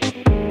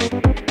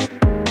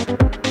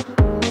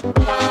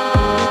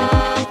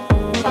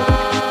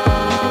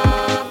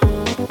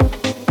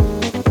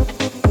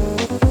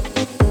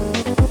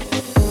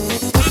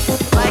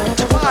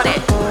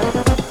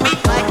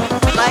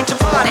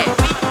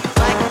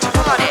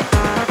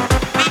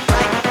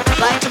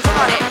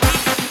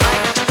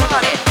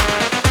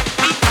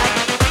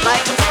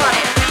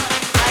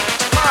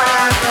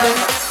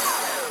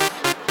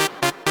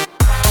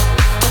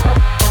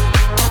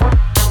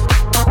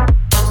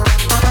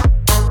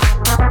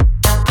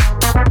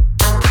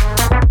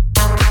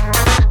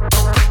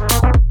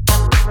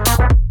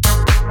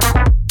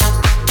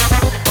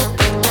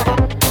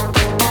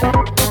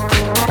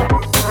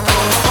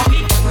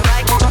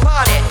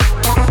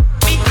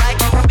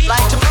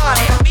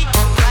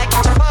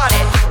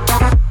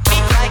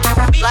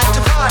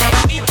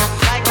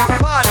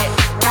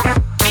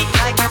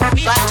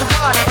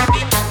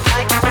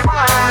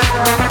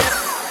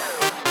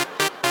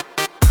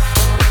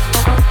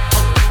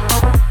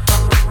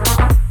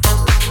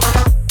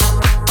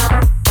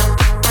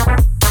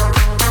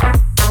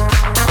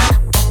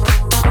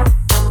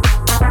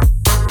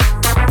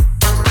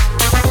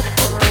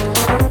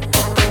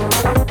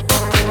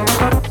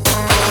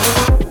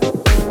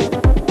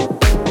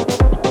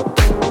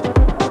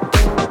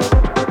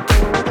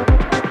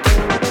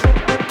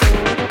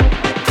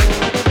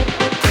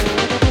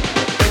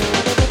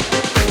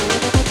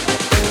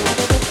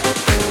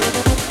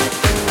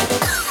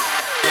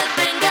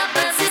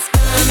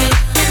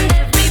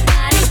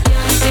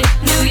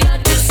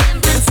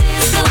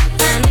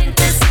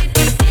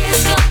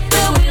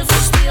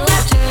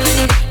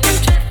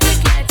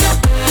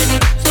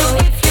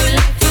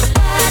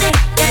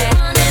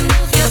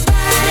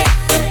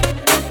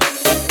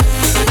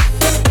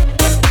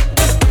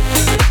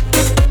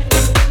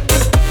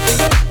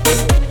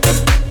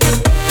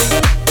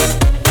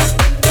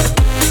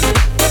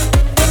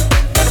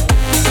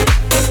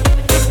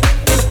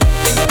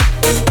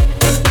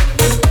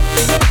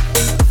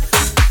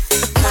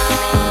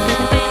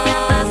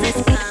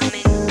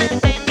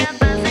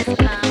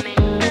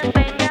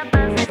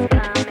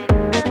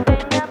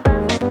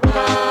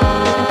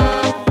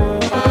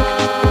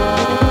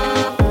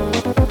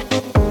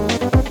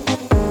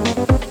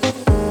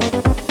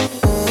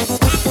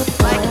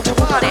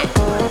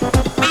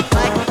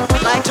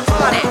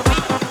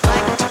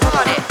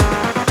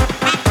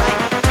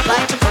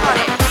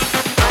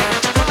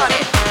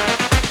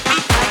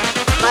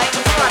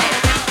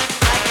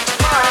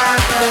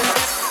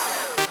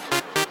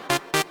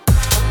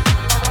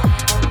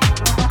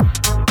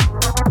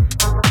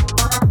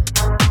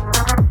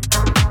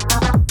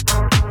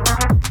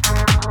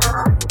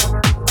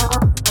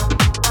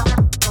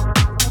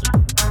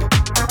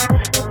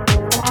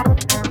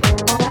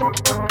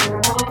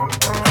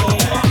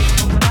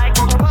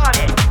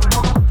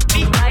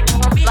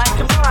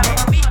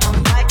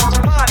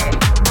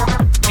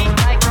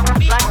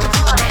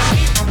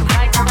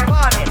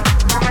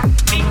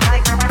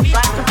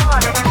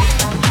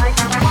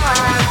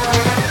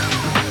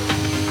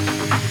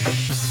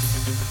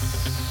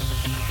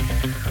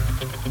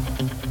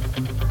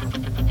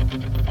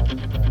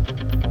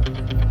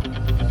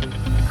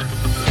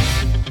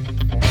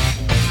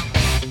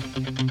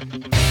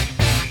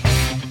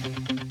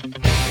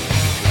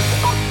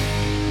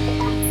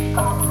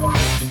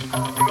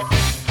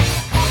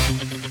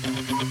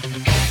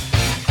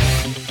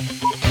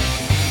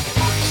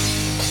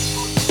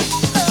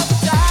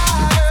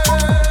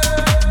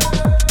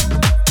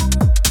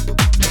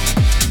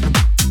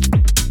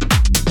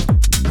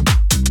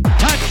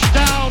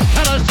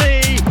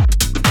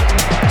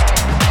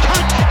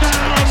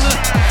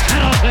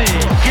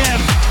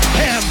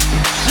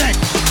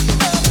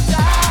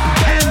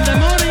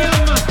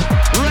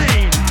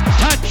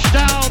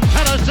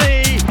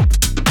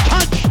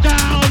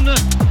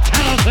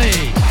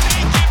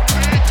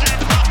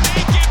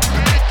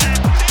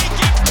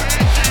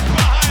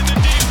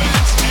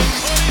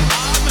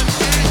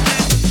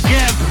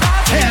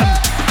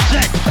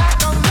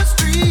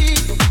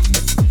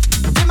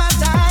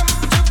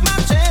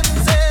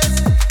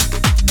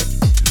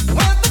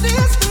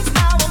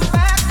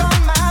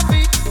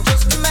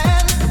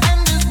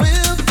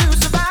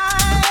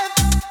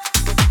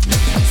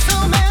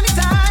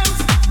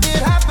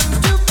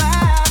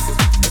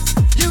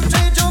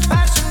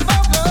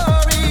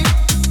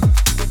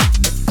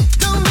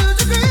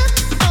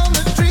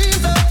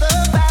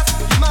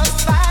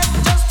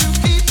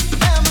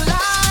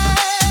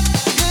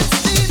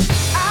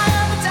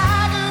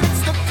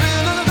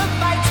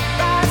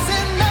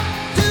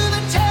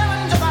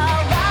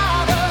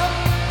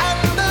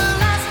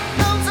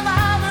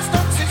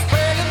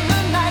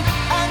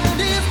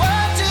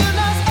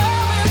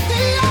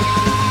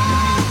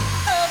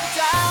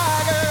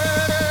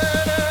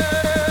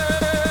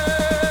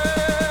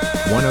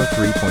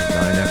 103.9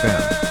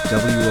 FM,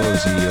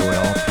 WOZOLP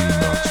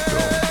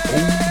Knoxville.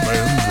 Old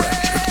Man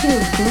Ratchet.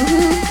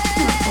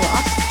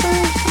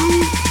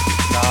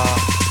 Nah,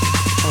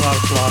 I'm not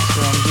a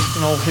philosopher. I'm just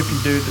an old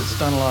hippie dude that's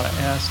done a lot of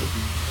acid.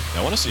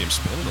 I want to see him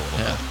spin it a little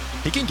bit.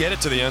 He can get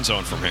it to the end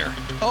zone from here.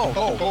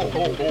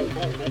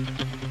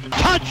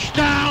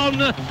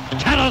 Touchdown,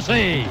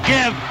 Tennessee!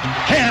 Give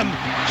him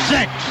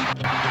 6.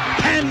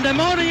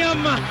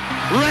 Pandemonium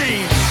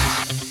reigns.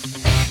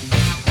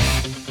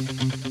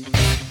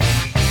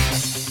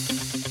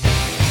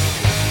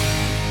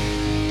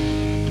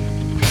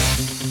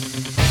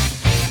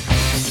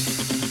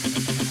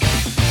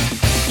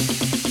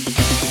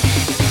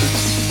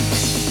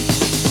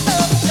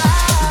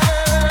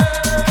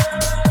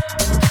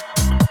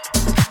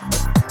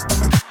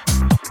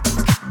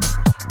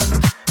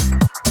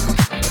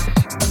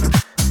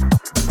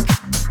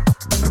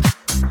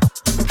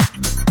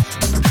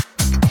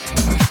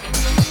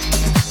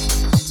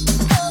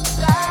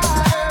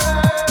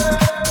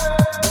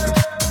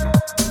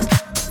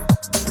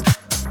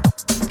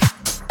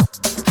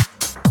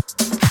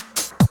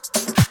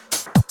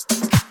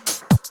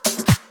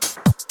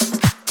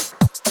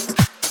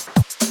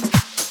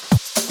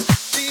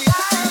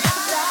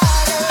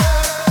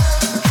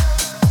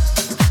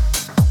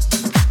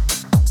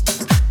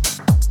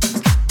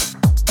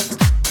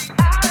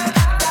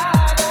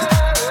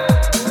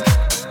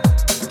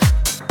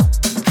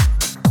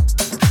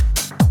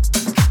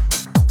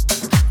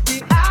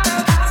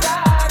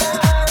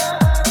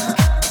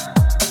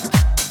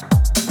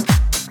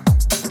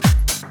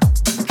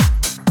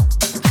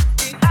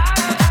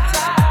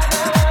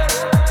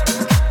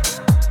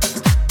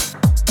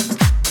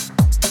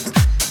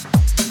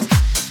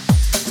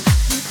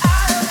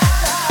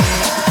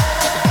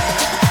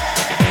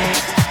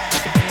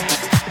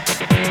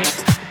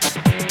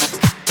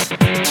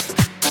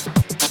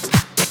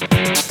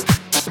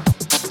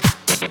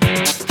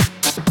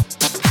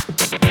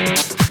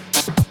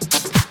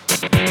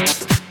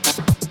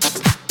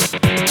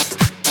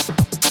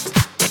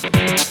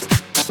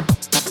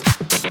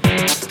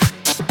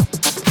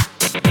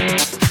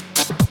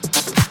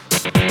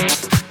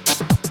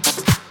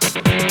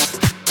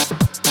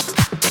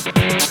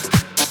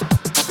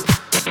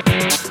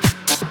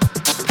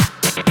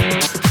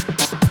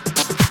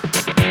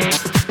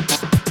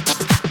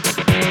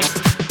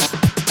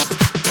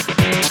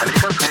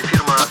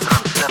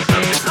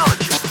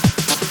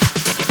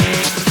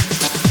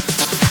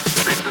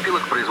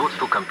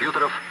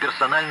 компьютеров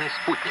персональный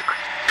спутник.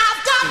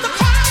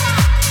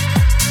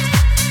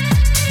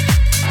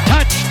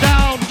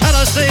 Touchdown,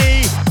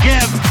 Tennessee!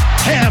 Give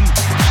him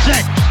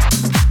 6!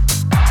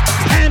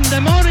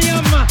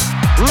 Pandemonium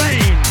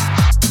reigns!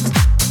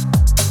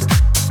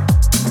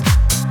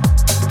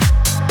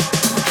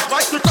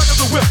 Like the crack of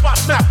the whip, I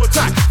snap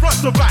attack,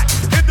 front to back,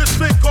 in this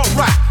thing called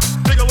rap.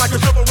 Nigga like a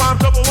shovel, rhyme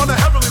double on a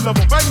heavenly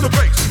level. Bang the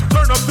bass,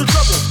 turn up the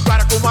treble.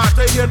 Radical mind,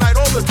 day and night,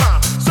 all the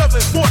time.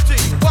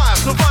 714,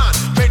 live, divine,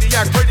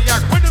 maniac,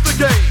 radiac, win of the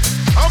game.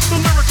 I'm the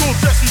lyrical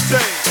Jesse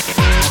James.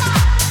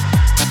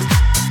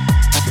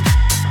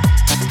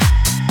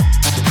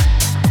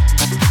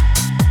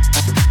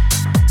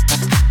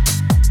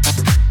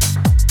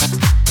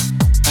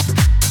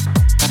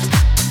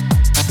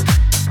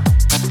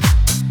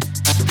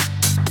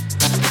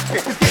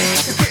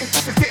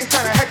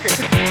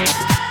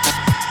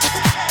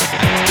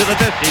 To the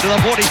 50, to the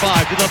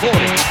 45, to the 40,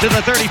 to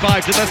the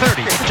 35, to the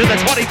 30, to the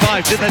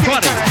 25, to the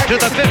 20, to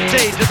the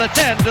 15, to the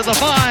 10, to the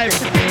 5.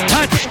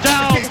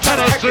 Touchdown,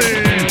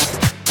 Tennessee!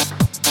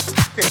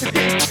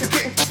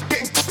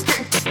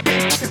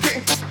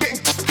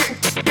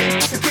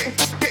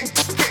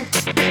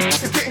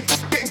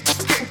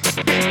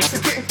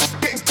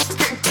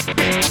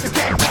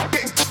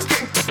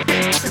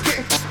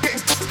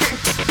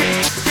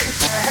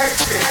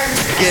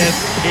 Give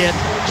it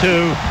to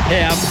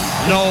him.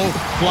 No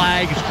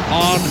flags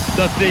on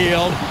the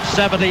field.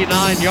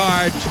 79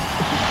 yards.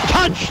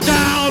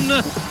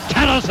 Touchdown,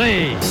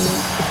 Tennessee.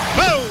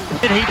 Boom!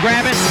 Did he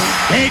grab it?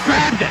 He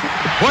grabbed it.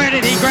 Where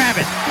did he grab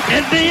it?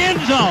 In the end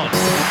zone.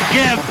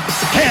 Give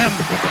him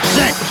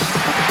 6.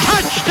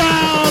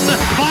 Touchdown!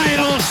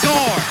 Final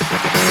score.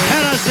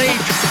 Tennessee,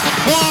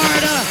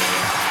 Florida.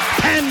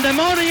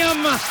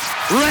 Pandemonium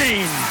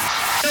reigns.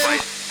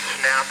 Right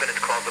snap and it's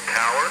called the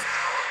power.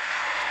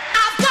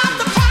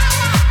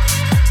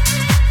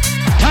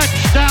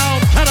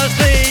 Touchdown,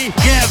 Tennessee.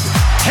 Give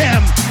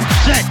him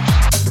 6.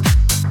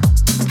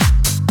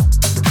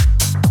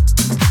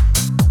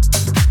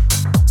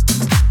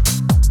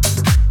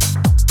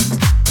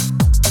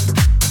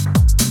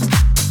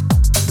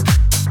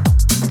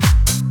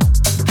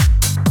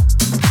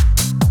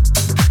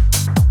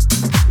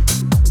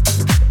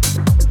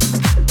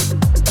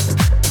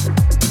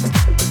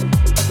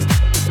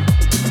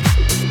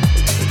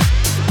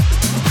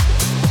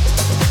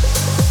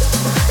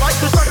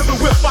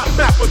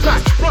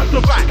 Attack, front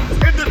to back,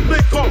 in this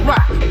thing called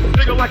rap.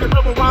 Nigga like a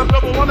double rhyme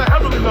double on a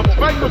heavenly level.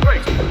 Bang the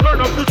bass, turn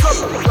up the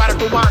treble.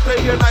 Radical mind, day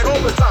and night, all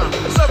the time.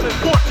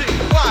 714,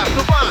 live,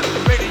 divine,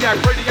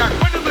 maniac, radiac,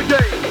 win of the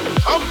game.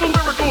 I'm the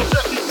lyrical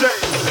Jesse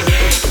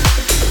James.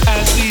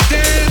 As we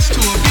dance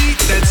to a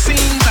beat that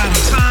seems out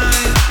of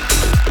time,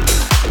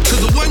 to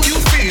the one you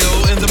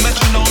feel in the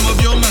metronome of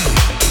your mind.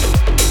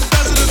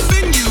 Does it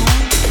offend you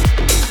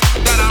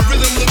that our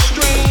rhythm looks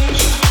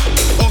strange,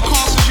 or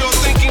causes your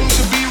thinking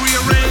to be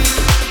rearranged?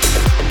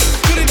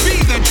 Could it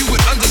be that you would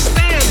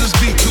understand this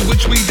beat to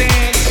which we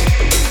dance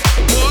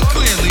more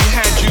clearly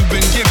had you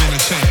been given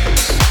a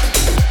chance?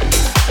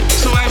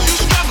 So as you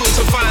struggle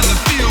to find the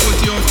feel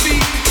with your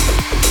feet,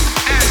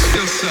 ask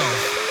yourself,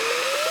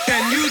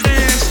 can you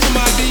dance to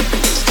my beat,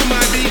 to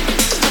my beat,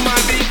 to my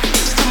beat,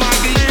 to my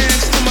beat,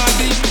 dance to my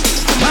beat,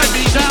 to my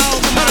beat, Touchdown,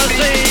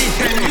 Tennessee!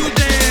 Can you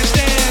dance,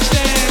 dance,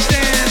 dance,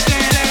 dance,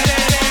 dance,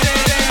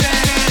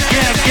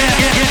 Give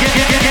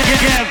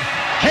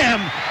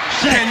him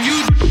 6. Can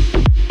you?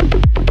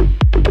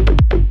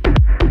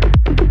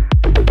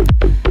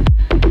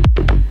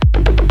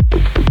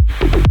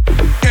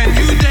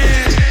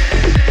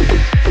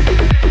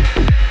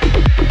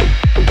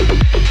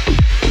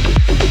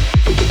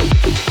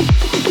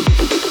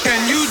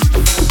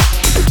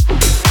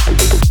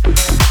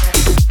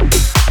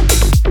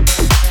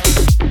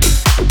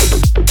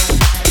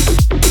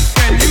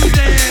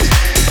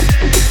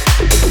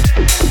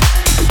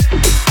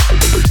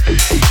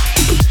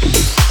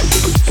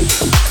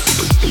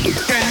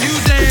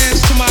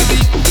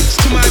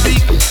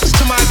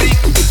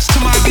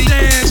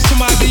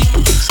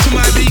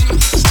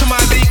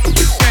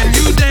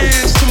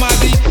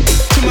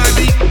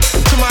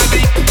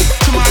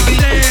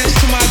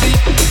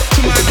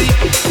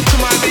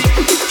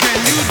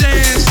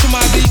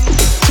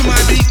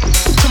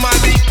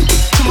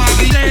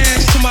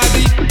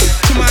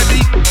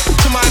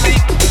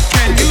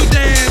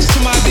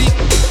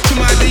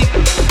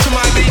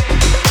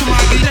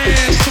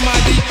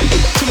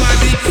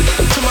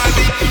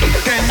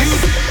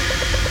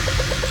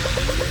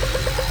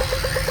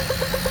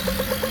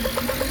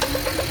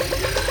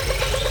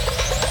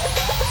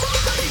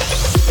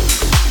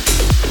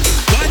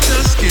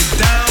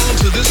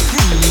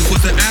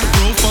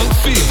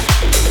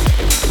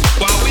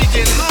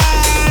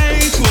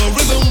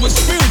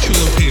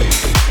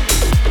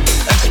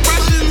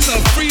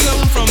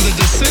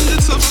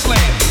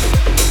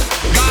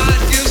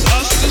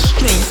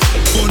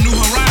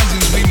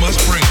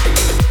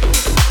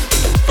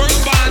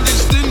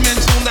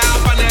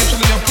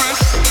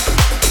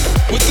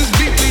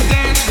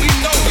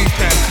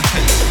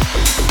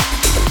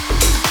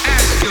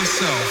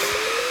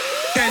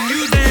 Can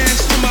you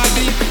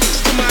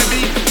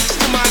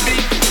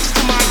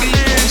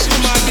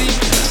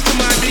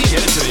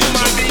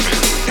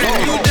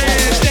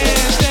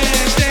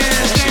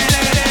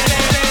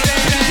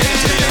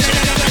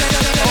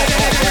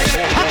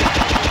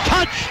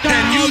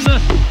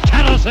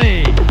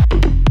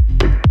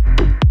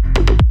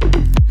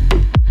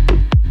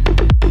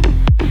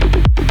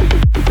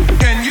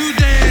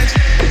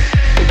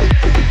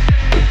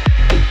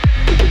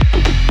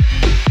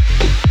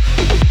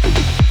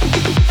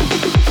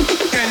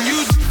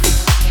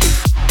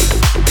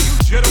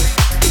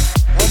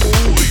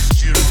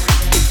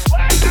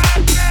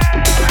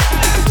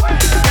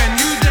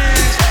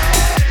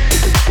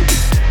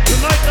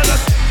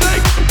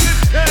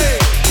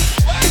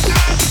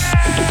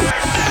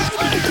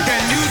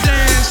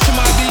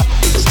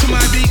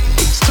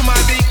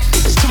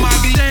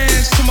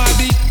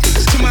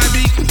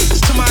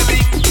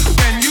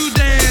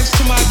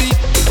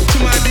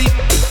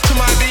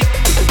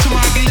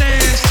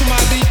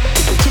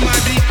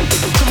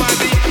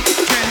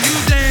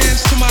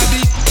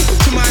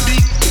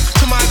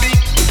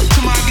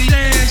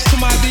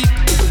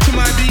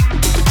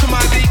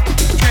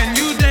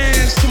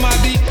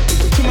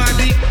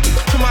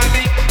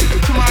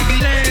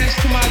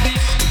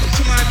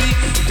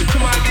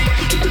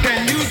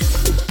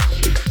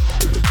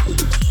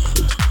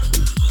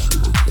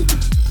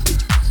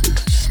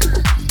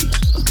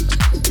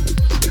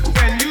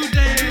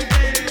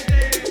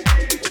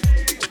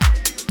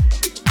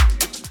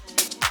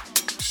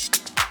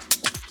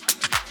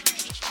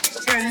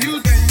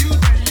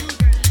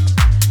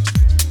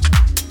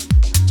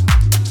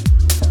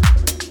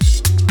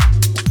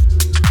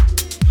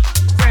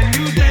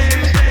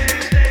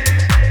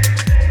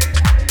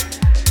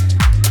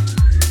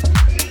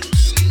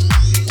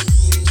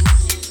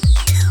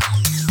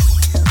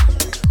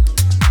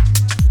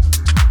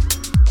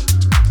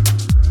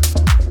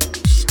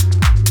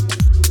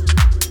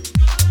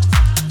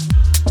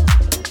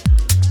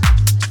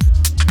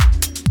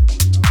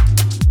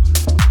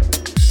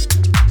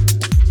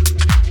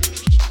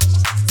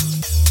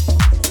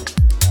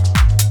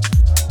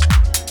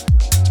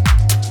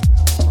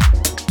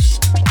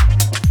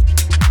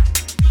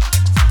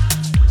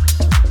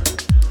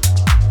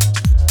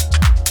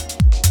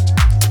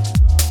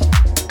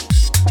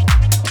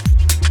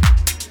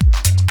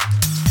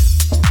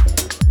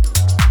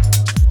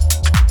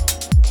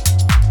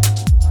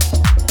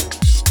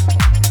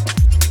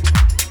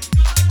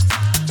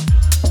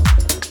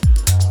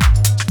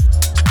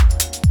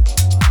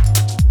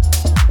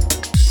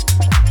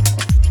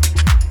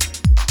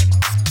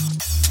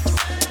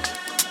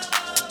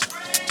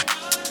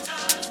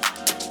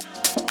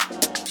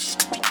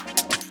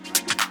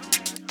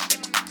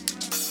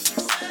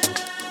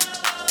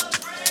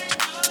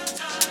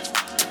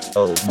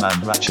Old Man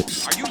Ratchet.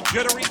 Are you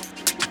jittery?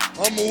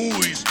 I'm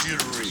always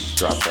jittery.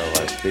 Drop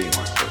LSD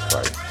once or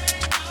twice.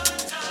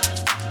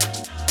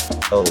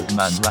 Old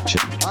Man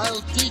Ratchet.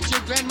 I'll teach your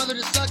grandmother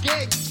to suck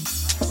eggs.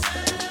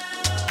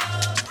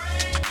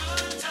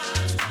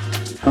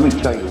 Let me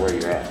tell you where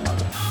you're at,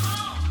 mother.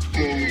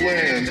 The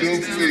land of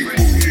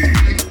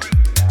make-believe.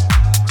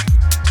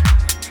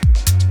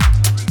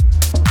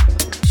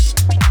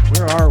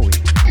 Where are we?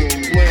 The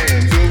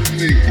land of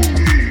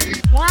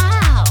make-believe.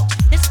 Wow,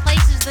 this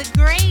place is the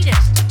greatest.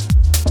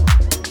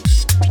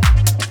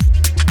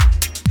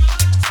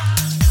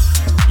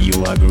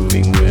 You are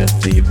grooving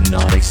with the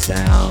hypnotic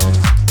sound.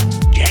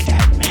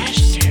 Jedi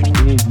Master.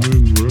 Old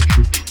Man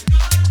Ratchet.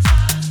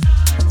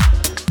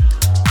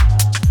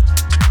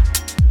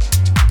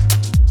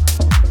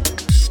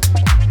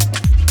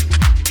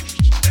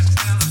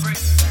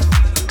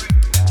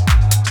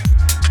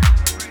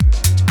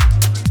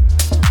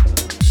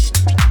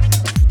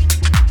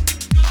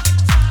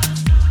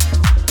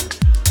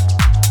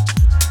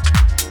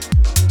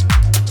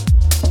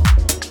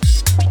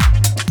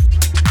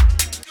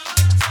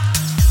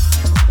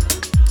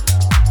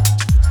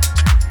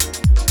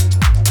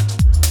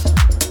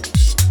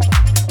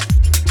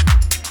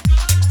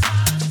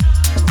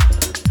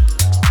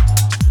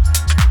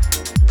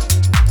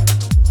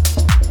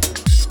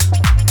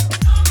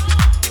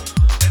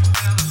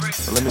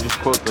 Let me just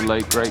quote the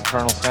late, great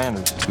Colonel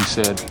Sanders. He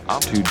said,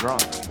 "I'm too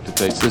drunk to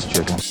taste this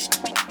chicken."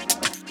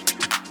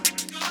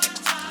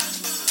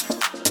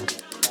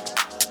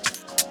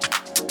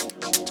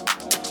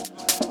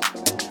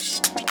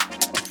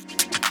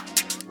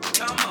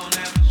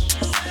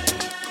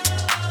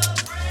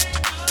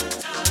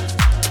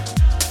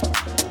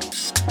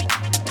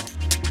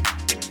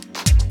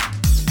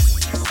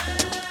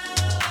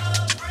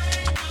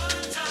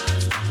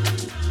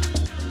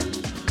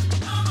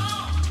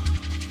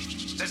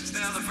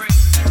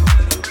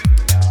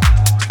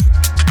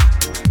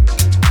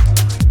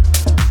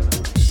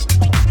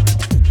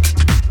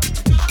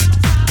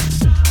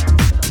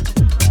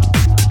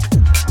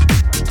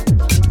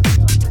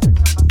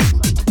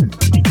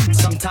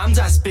 Sometimes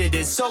I spit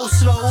it so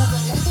slow.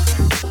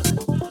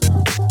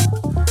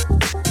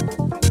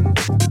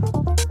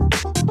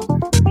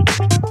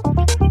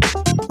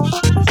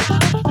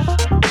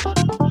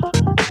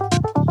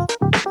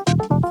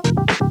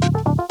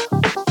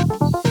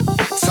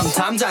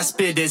 Sometimes I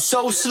spit it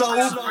so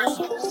slow.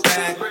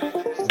 Back,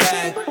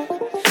 back.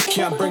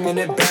 Yeah, I'm bringing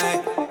it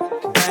back,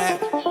 back,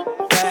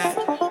 back.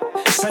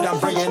 Said I'm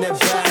bringing it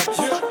back,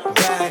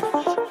 back,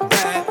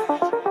 back.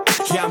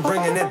 Yeah, I'm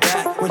bringing it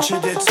back. When she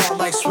did talk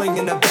like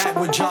swinging the bat,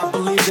 would y'all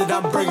believe that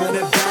I'm bringing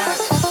it back,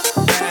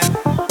 back,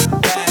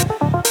 back.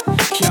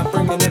 Yeah, I'm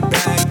bringing it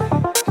back,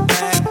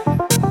 back,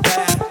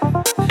 back.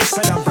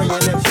 Said I'm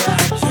bringing it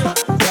back,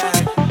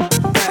 back,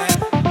 back.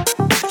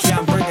 Yeah,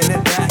 I'm bringing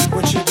it back.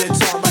 When she did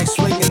talk like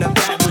swinging the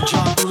bat, would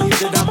y'all believe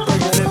that I'm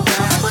bringing it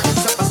back?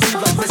 Step my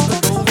sleeve like Mr.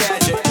 Go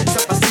Gadget.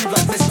 Step my sleeve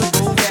like Mr.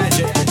 Go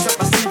Gadget. Step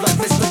my sleeve like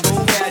Mr. Go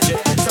Gadget.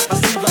 Step my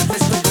sleeve like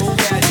Mr. Go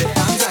Gadget.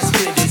 Sometimes I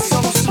spit it so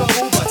slow,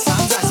 but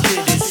sometimes I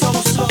spit it so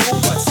slow,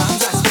 but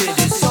sometimes I spit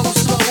it so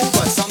slow,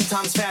 but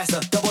sometimes faster.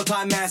 Double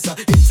time master.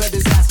 It's a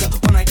disaster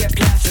when I get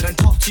plastered and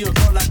talk to your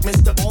girl like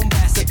Mr.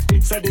 Bombastic.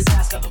 It's a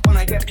disaster when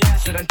I get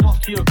plastered and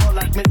talk to your girl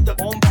like Mr.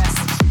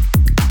 Bombastic.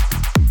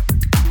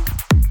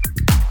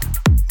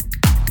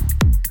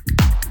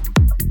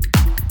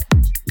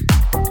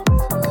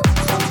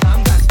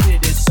 Sometimes I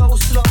spit it so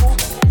slow.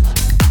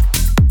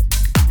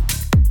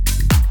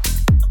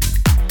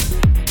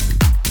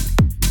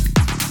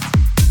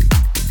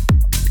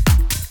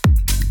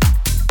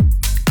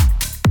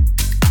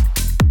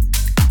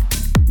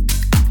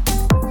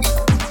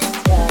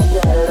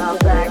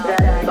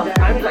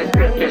 Sometimes I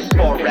spit this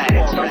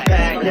sporadic.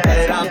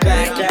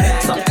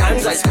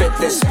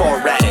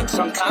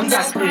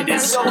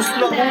 it so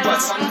slow, but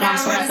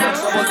sometimes fast,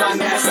 that's what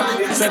I'm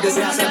asking. It's a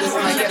disaster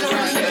when I get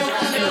past it.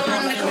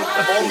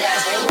 The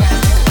bombastic.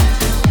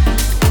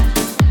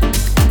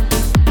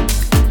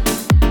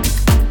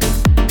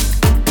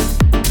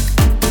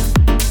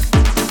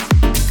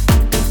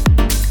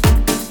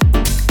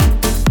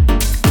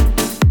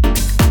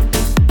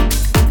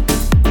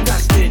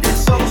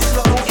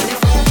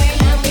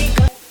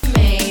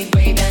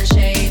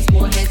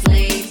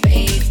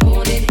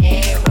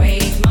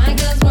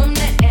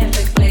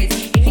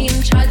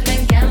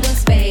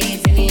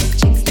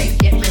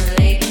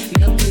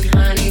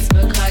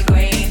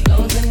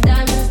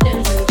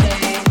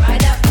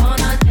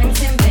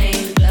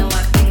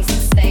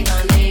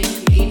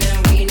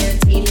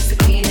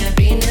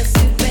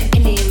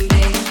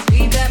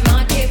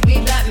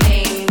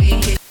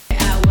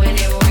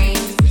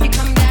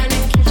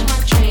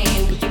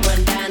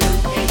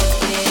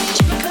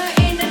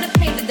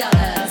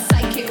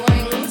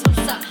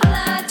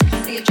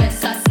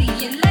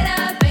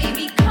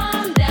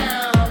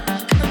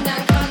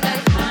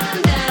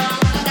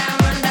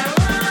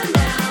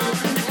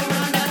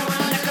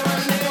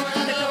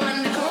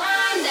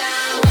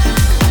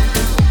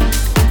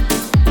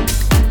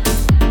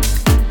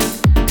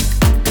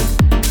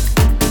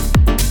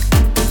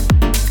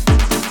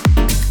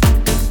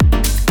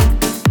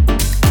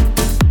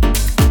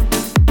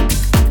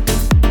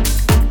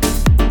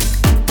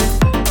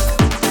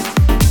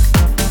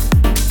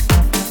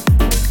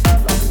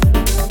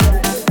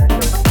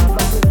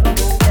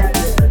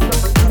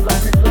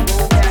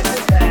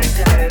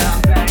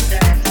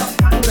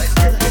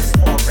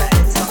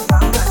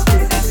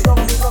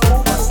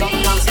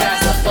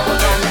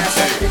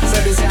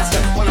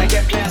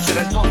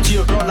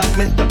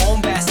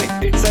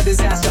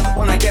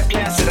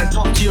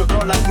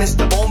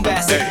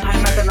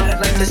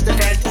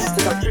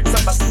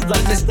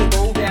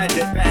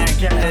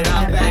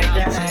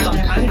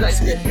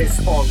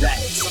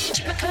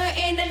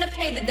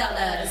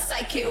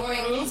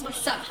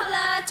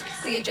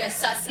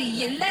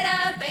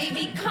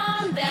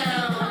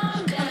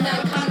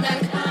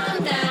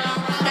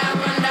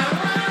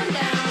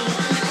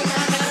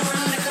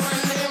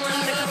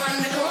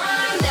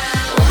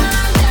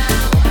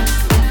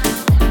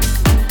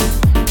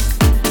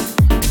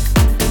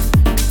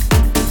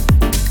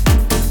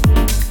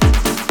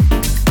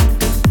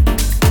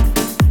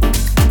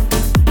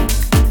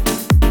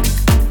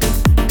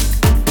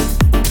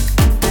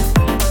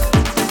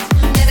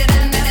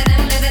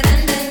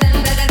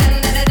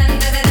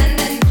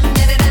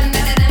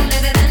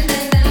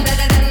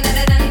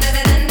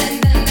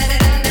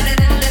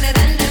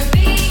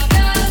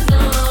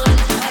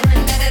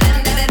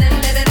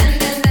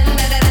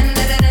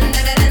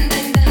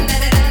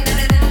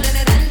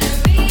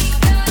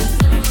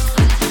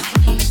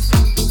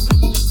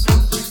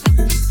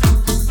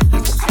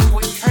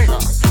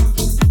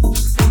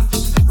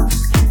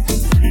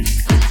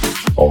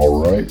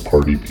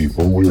 Party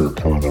people, we are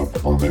coming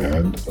up on the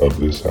end of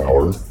this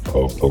hour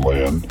of the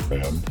land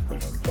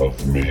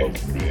of Make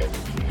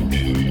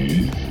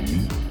Believe.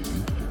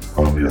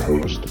 I'm your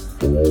host,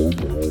 Old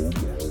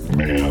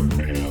Man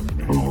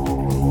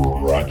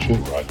Ratchet,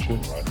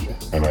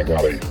 and I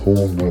got a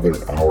whole nother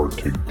hour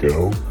to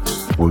go.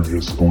 We're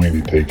just going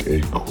to take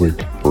a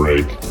quick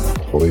break,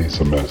 play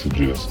some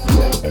messages,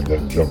 and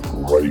then jump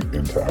right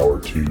into hour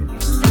two.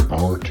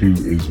 Hour two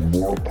is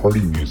more party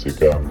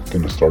music. I'm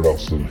going to start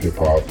off some hip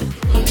hop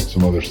and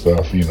some other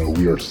stuff. You know,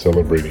 we are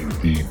celebrating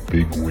the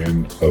big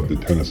win of the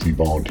Tennessee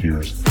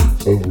Volunteers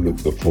over at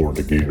the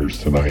Florida Gators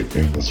tonight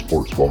in the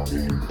sports ball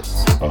game.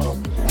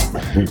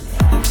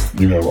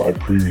 You know, I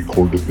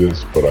pre-recorded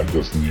this, but I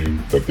just knew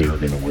that they were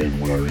going to win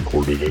when I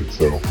recorded it.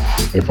 So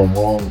if I'm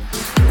wrong,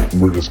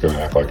 we're just going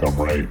to act like I'm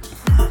right.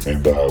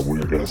 And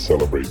we're going to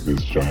celebrate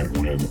this giant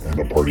win and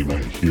a party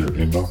night here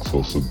in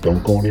Knoxville. So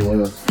don't go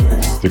anywhere.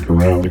 Stick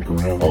around.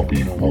 I'll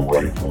be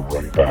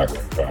right back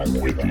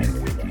with you.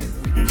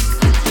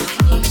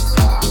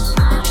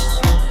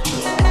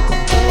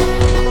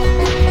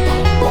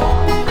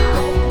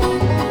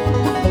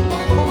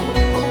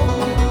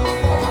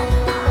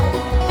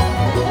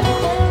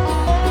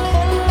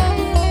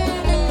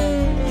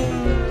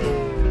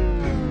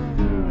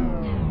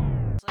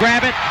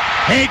 Grab it.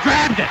 He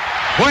grabbed it.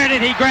 Where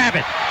did he grab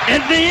it?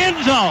 In the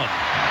end zone.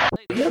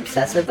 Are you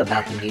obsessive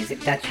about the music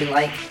that you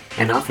like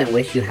and often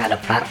wish you had a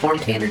platform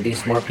to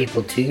introduce more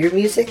people to your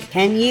music?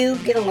 Can you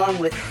get along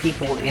with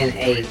people in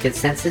a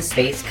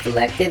consensus-based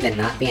collective and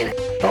not be an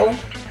asshole?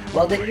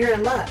 Well, then you're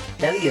in luck.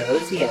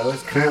 WOZO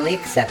is currently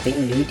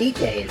accepting new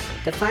DJs.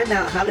 To find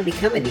out how to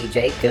become a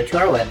DJ, go to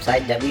our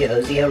website,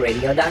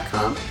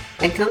 wozoradio.com,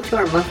 and come to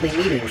our monthly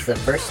meetings the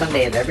first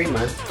Sunday of every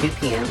month, 2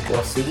 p.m.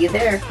 We'll see you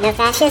there. No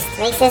fascist,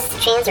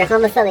 racist, trans, or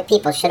homophobic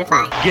people should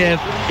apply. Give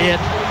it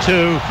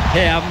to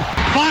him.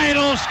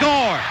 Final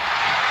score,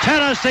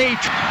 Tennessee,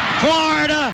 Florida.